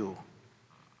they do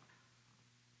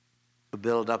to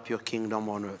build up your kingdom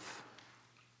on earth.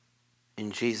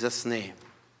 In Jesus' name,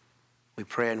 we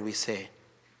pray and we say,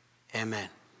 amen.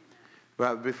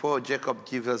 But before Jacob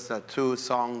gives us the two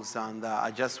songs, and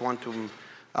I just want to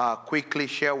quickly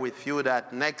share with you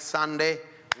that next Sunday,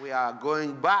 we are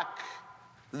going back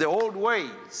the old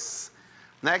ways.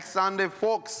 Next Sunday,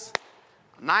 folks,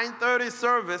 9:30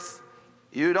 service.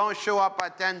 You don't show up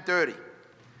at 10:30.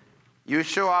 You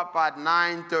show up at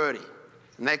 9:30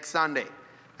 next Sunday.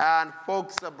 And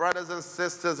folks, brothers and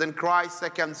sisters in Christ,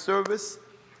 second service,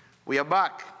 we are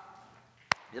back.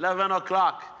 11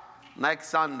 o'clock next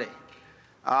Sunday.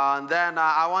 And then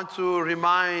I want to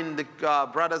remind the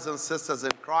brothers and sisters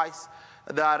in Christ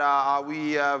that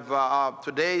we have,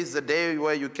 today is the day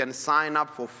where you can sign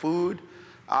up for food.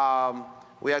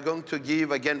 We are going to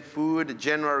give again food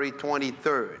January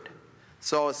 23rd.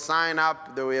 So sign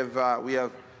up. We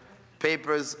have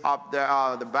papers up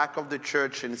there, the back of the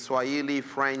church in Swahili,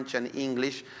 French, and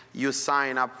English. You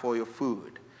sign up for your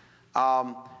food.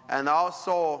 And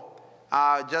also,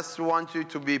 I just want you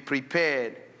to be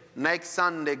prepared. Next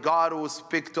Sunday, God will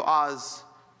speak to us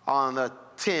on the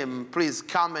team. Please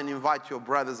come and invite your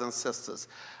brothers and sisters.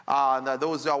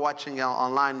 Those who are watching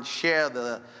online, share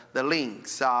the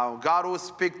links. God will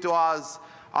speak to us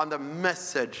on the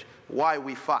message, why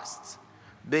we fast.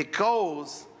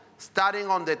 Because starting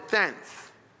on the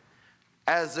 10th,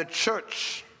 as a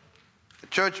church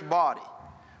body,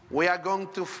 we are going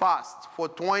to fast for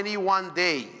 21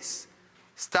 days,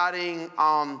 starting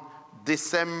on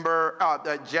January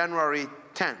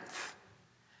 10th.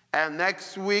 And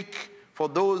next week, for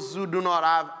those who do not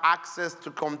have access to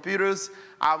computers,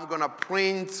 I'm going to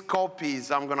print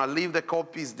copies. I'm going to leave the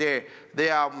copies there.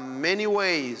 There are many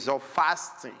ways of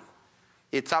fasting.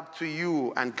 It's up to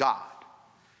you and God.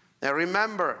 Now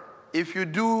remember, if you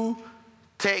do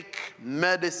take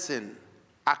medicine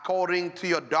according to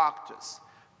your doctors,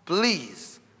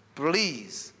 please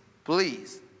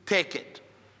take it.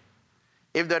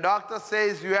 If the doctor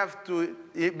says you have to,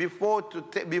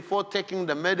 before taking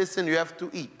the medicine, you have to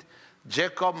eat.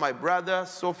 Jacob, my brother,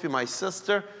 Sophie, my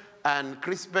sister, and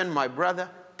Crispin, my brother,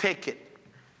 take it.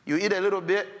 You eat a little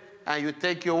bit, and you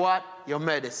take your what? Your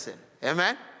medicine.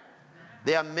 Amen?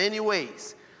 There are many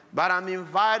ways. But I'm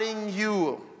inviting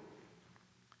you.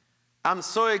 I'm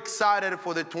so excited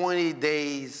for the 20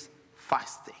 days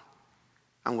fasting.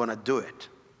 I'm going to do it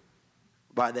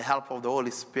by the help of the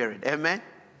Holy Spirit. Amen?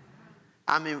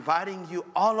 I'm inviting you,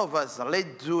 all of us,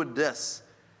 let's do this.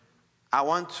 I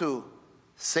want to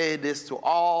say this to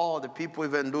all the people,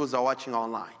 even those who are watching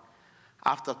online.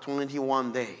 After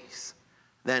 21 days,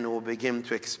 then we'll begin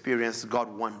to experience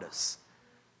God wonders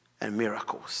and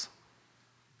miracles.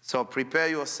 So prepare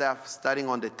yourself starting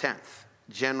on the 10th,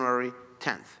 January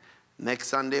 10th. Next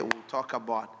Sunday, we'll talk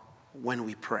about when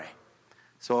we pray.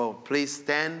 So please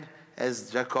stand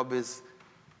as Jacob is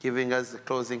giving us the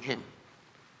closing hymn.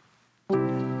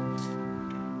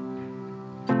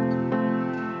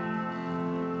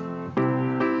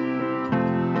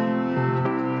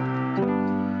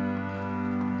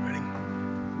 Ready?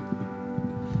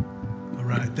 All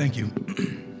right, thank you.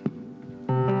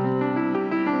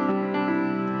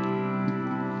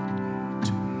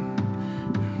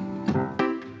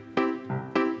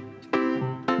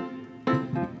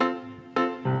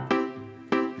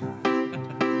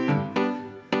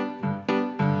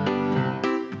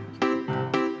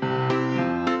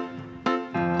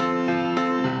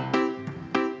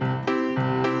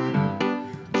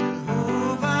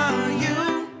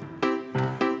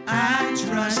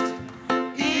 Trust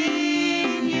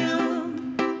in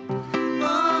you.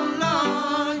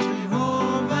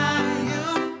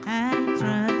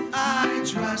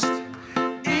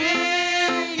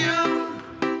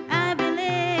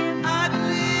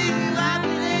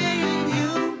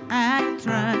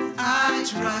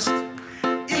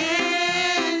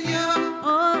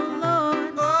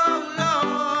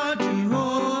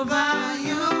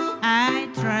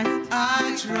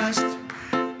 trust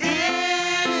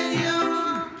in you.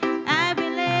 I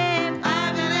believe,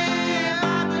 I believe,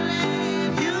 I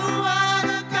believe you are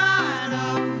the God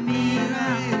of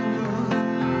miracles.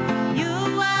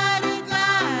 You are the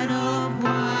God of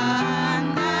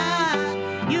wonders.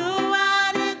 You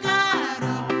are the God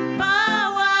of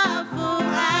powerful.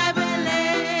 I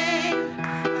believe,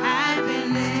 I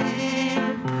believe,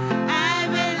 I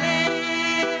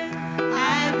believe,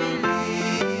 I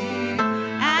believe,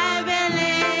 I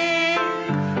believe,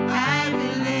 I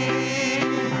believe.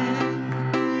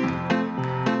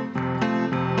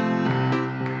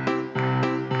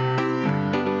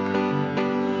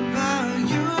 For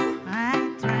you, I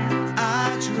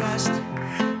trust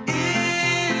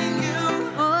in you.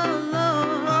 Oh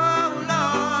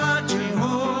Lord,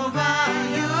 Jehovah,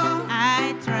 you.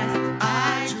 I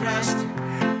trust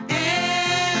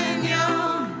in you.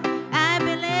 I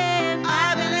believe,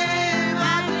 I believe, I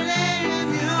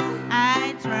believe you.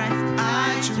 I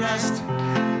trust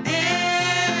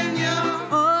in you.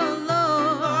 Oh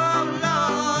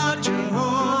Lord,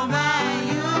 Jehovah,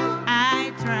 you.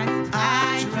 I trust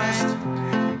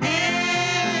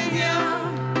in you.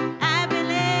 I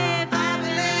believe, I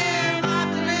believe, I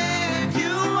believe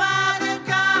you are the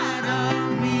God of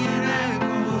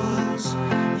miracles.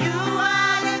 You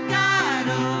are the God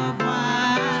of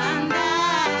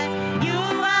wonders. You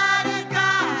are the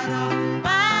God of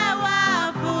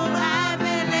powerful. I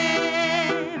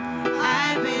believe, I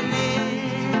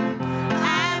believe,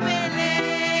 I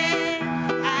believe,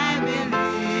 I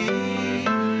believe,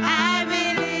 I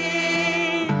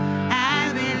believe, I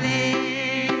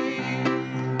believe.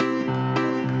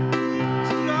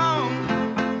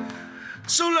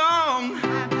 So long,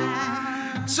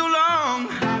 so long,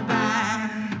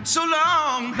 so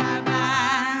long,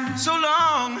 so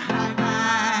long,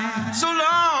 so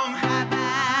long,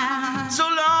 so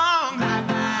long,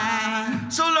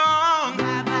 so long.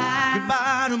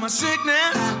 Goodbye to my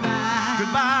sickness,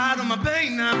 goodbye to my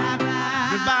pain now,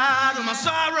 goodbye to my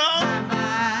sorrow,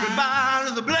 goodbye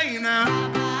to the blame now,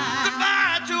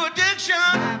 goodbye to addiction,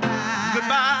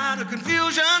 goodbye to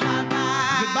confusion,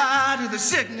 goodbye to the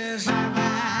sickness,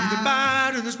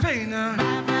 goodbye to this pain now.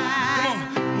 Come on.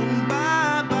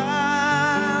 Bye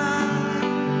bye.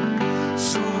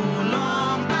 So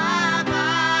long, bye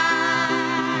bye.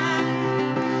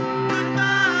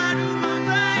 Goodbye to my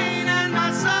pain and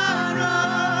my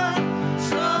sorrow.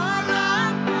 So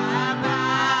long, bye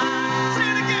bye. Say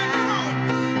it again, come on.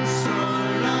 So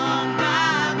long,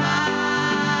 bye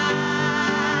bye.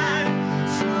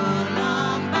 So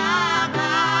long, bye bye.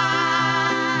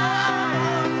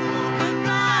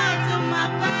 Goodbye to my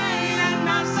pain and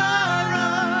my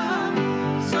sorrow.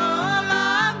 So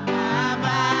long, bye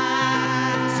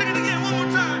bye. Sing it again one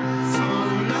more time. So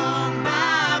long,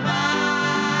 bye bye.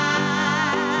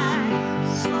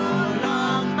 So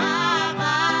long, bye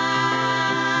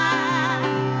bye.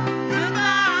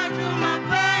 Goodbye to my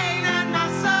pain and my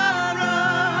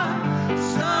sorrow.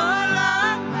 So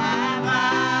long, bye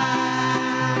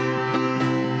bye.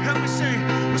 Help me sing.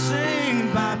 We're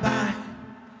singing bye bye.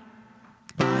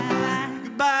 Bye bye.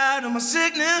 Goodbye to my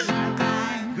sickness.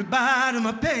 Goodbye to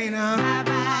my pain.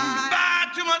 Goodbye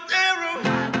to my terror.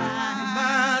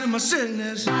 Goodbye to my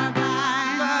sickness.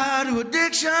 Goodbye to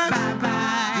addiction.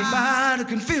 Goodbye to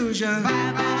confusion.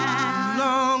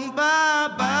 Long bye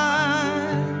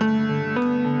bye.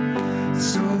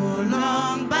 So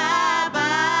long bye bye.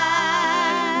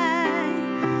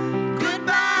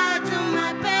 Goodbye to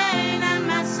my pain and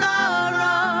my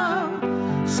sorrow.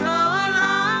 So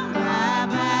long bye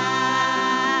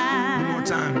bye. One more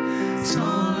time. So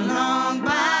long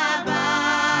bye bye.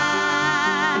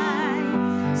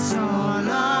 So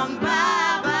long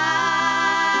bye bye.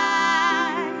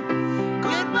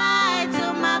 Goodbye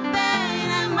to my pain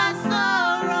and my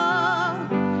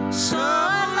sorrow. So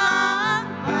long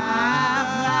bye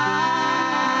bye.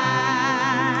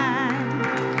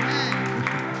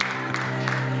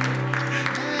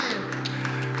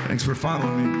 Thanks for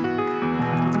following me.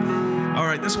 All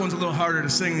right, this one's a little harder to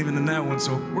sing even than that one,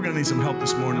 so we're gonna need some help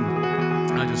this morning.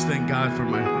 I just thank God for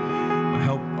my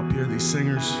help up here, these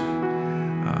singers.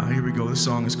 Here we go. This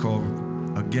song is called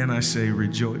Again I Say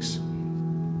Rejoice.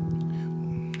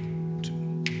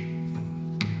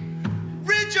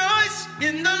 Rejoice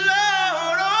in the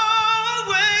Lord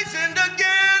always, and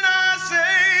again I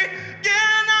say,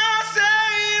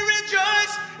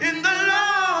 rejoice in the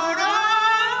Lord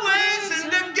always,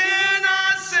 and again I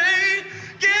say,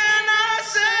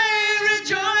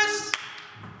 rejoice.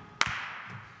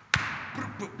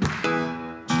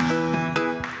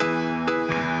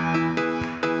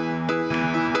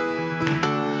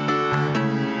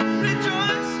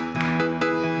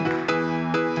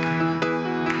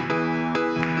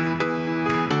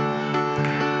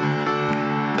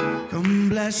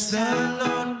 bless the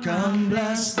Lord, come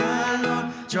bless the Lord.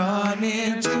 Draw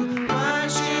near to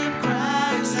worship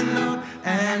Christ the Lord,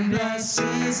 and bless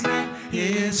his name,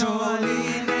 his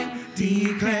holy name,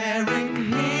 declaring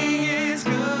he is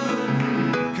good.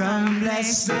 Come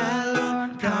bless the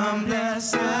Lord, come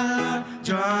bless the Lord.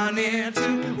 Draw near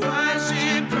to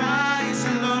worship Christ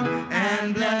the Lord,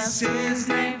 and bless his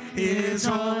name, his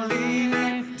holy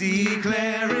name,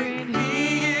 declaring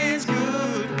he is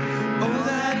good. Oh,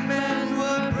 that men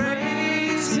would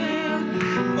praise him.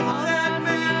 Oh, that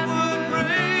men would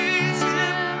praise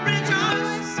him.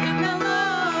 Rejoice in the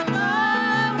Lord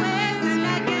always. And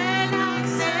again I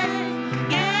say,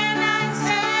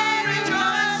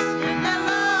 rejoice in the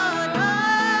Lord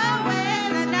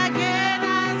always. And again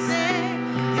I say,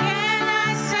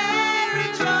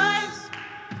 rejoice.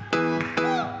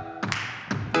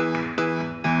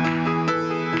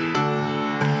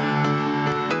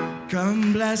 Come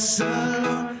bless the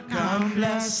Lord, come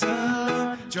bless the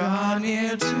Lord. Draw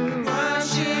near to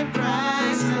worship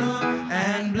Christ the Lord,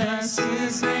 and bless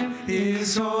his name,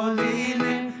 his holy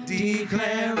name,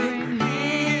 declaring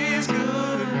he is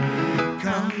good.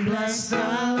 Come bless the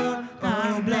Lord,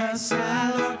 oh bless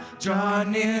the Lord. Draw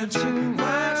near to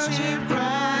worship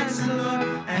Christ the Lord,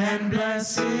 and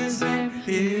bless his name,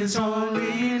 his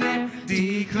holy name,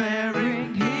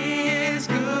 declaring he is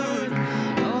good.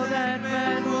 Oh, that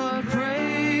man would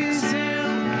praise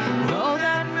him. Oh,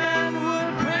 that man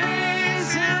would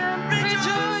praise him.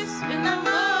 Rejoice in the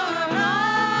Lord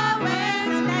always.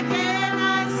 And again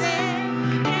I say,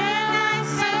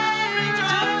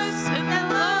 rejoice in the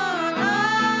Lord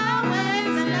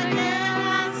always. And again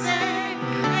I say,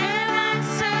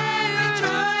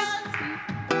 rejoice.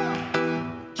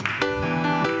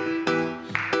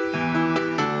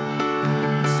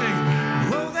 Sing.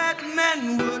 Oh, that man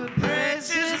would praise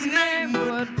his name,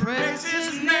 would praise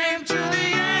his name to the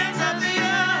ends of the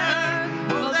earth.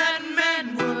 Oh, that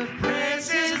man would praise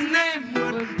his name,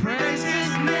 would praise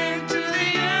his name to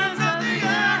the ends of the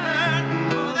earth.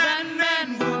 Oh, that man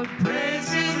would praise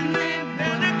his name.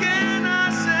 And again I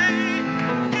say,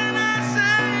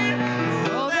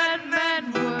 oh, that man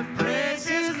would praise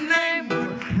his name,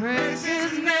 would praise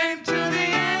his name to the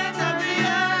ends of the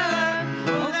earth.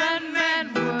 Oh, that man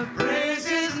would praise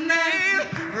his name,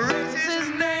 raise his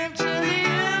name to the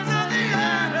ends of the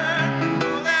earth.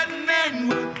 Oh, that man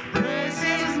would praise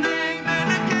his name. And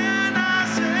again I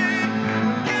say,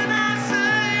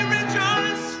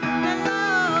 rejoice in the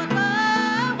Lord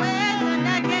always. And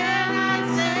again I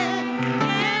say,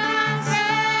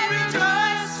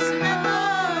 rejoice in the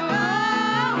Lord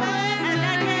always. And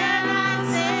again I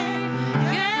say,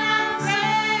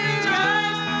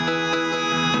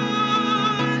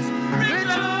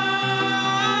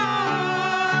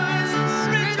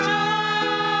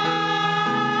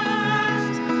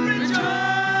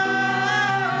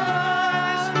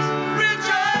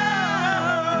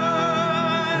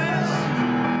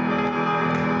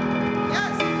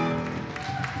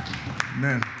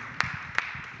 Amen.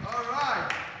 All right.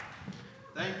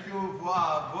 Thank you for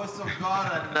Voice of God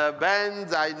and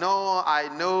bands. I know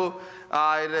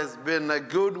it has been a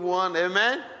good one.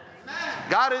 Amen?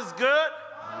 God is good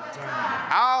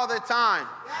all the time.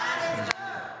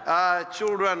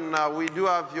 Children, we do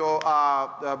have your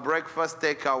breakfast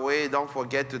takeaway. Don't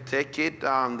forget to take it.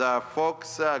 And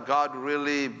folks, God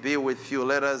really be with you.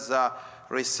 Let us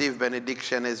receive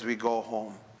benediction as we go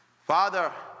home.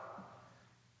 Father,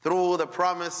 through the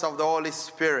promise of the Holy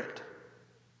Spirit,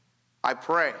 I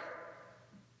pray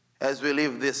as we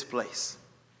leave this place,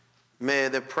 may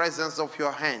the presence of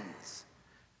your hands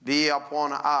be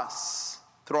upon us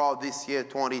throughout this year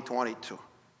 2022.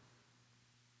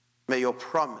 May your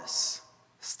promise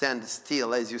stand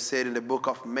still, as you said in the book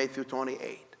of Matthew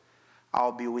 28.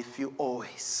 I'll be with you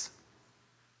always.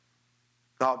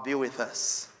 God, be with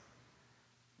us.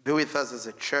 Be with us as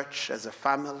a church, as a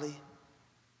family,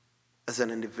 as an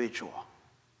individual.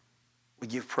 We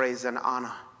give praise and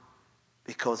honor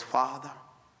because, Father,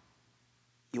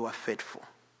 you are faithful.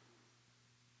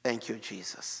 Thank you,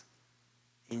 Jesus.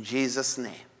 In Jesus'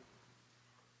 name,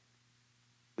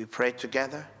 we pray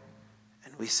together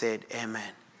and we said,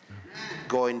 amen.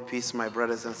 Go in peace, my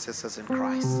brothers and sisters in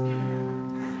Christ.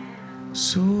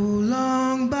 So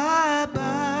long,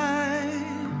 bye-bye.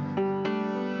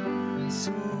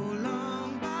 So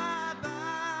long,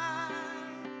 bye-bye.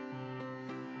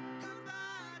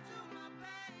 Goodbye to my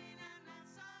pain and my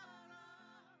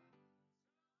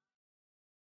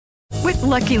sorrow. With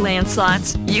Lucky Land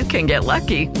Slots, you can get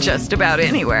lucky just about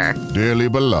anywhere. Dearly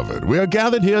beloved, we are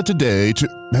gathered here today to...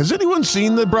 Has anyone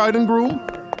seen the bride and groom?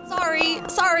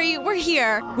 Sorry, we're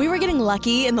here. We were getting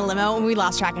lucky in the limo and we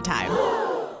lost track of time.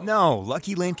 No,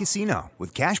 Lucky Land Casino,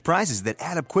 with cash prizes that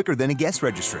add up quicker than a guest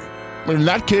registry. In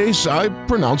that case, I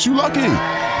pronounce you lucky.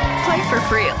 Play for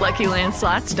free at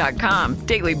LuckyLandSlots.com.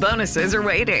 Daily bonuses are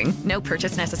waiting. No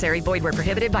purchase necessary. Void where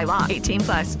prohibited by law.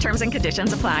 18+. Terms and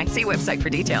conditions apply. See website for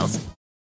details.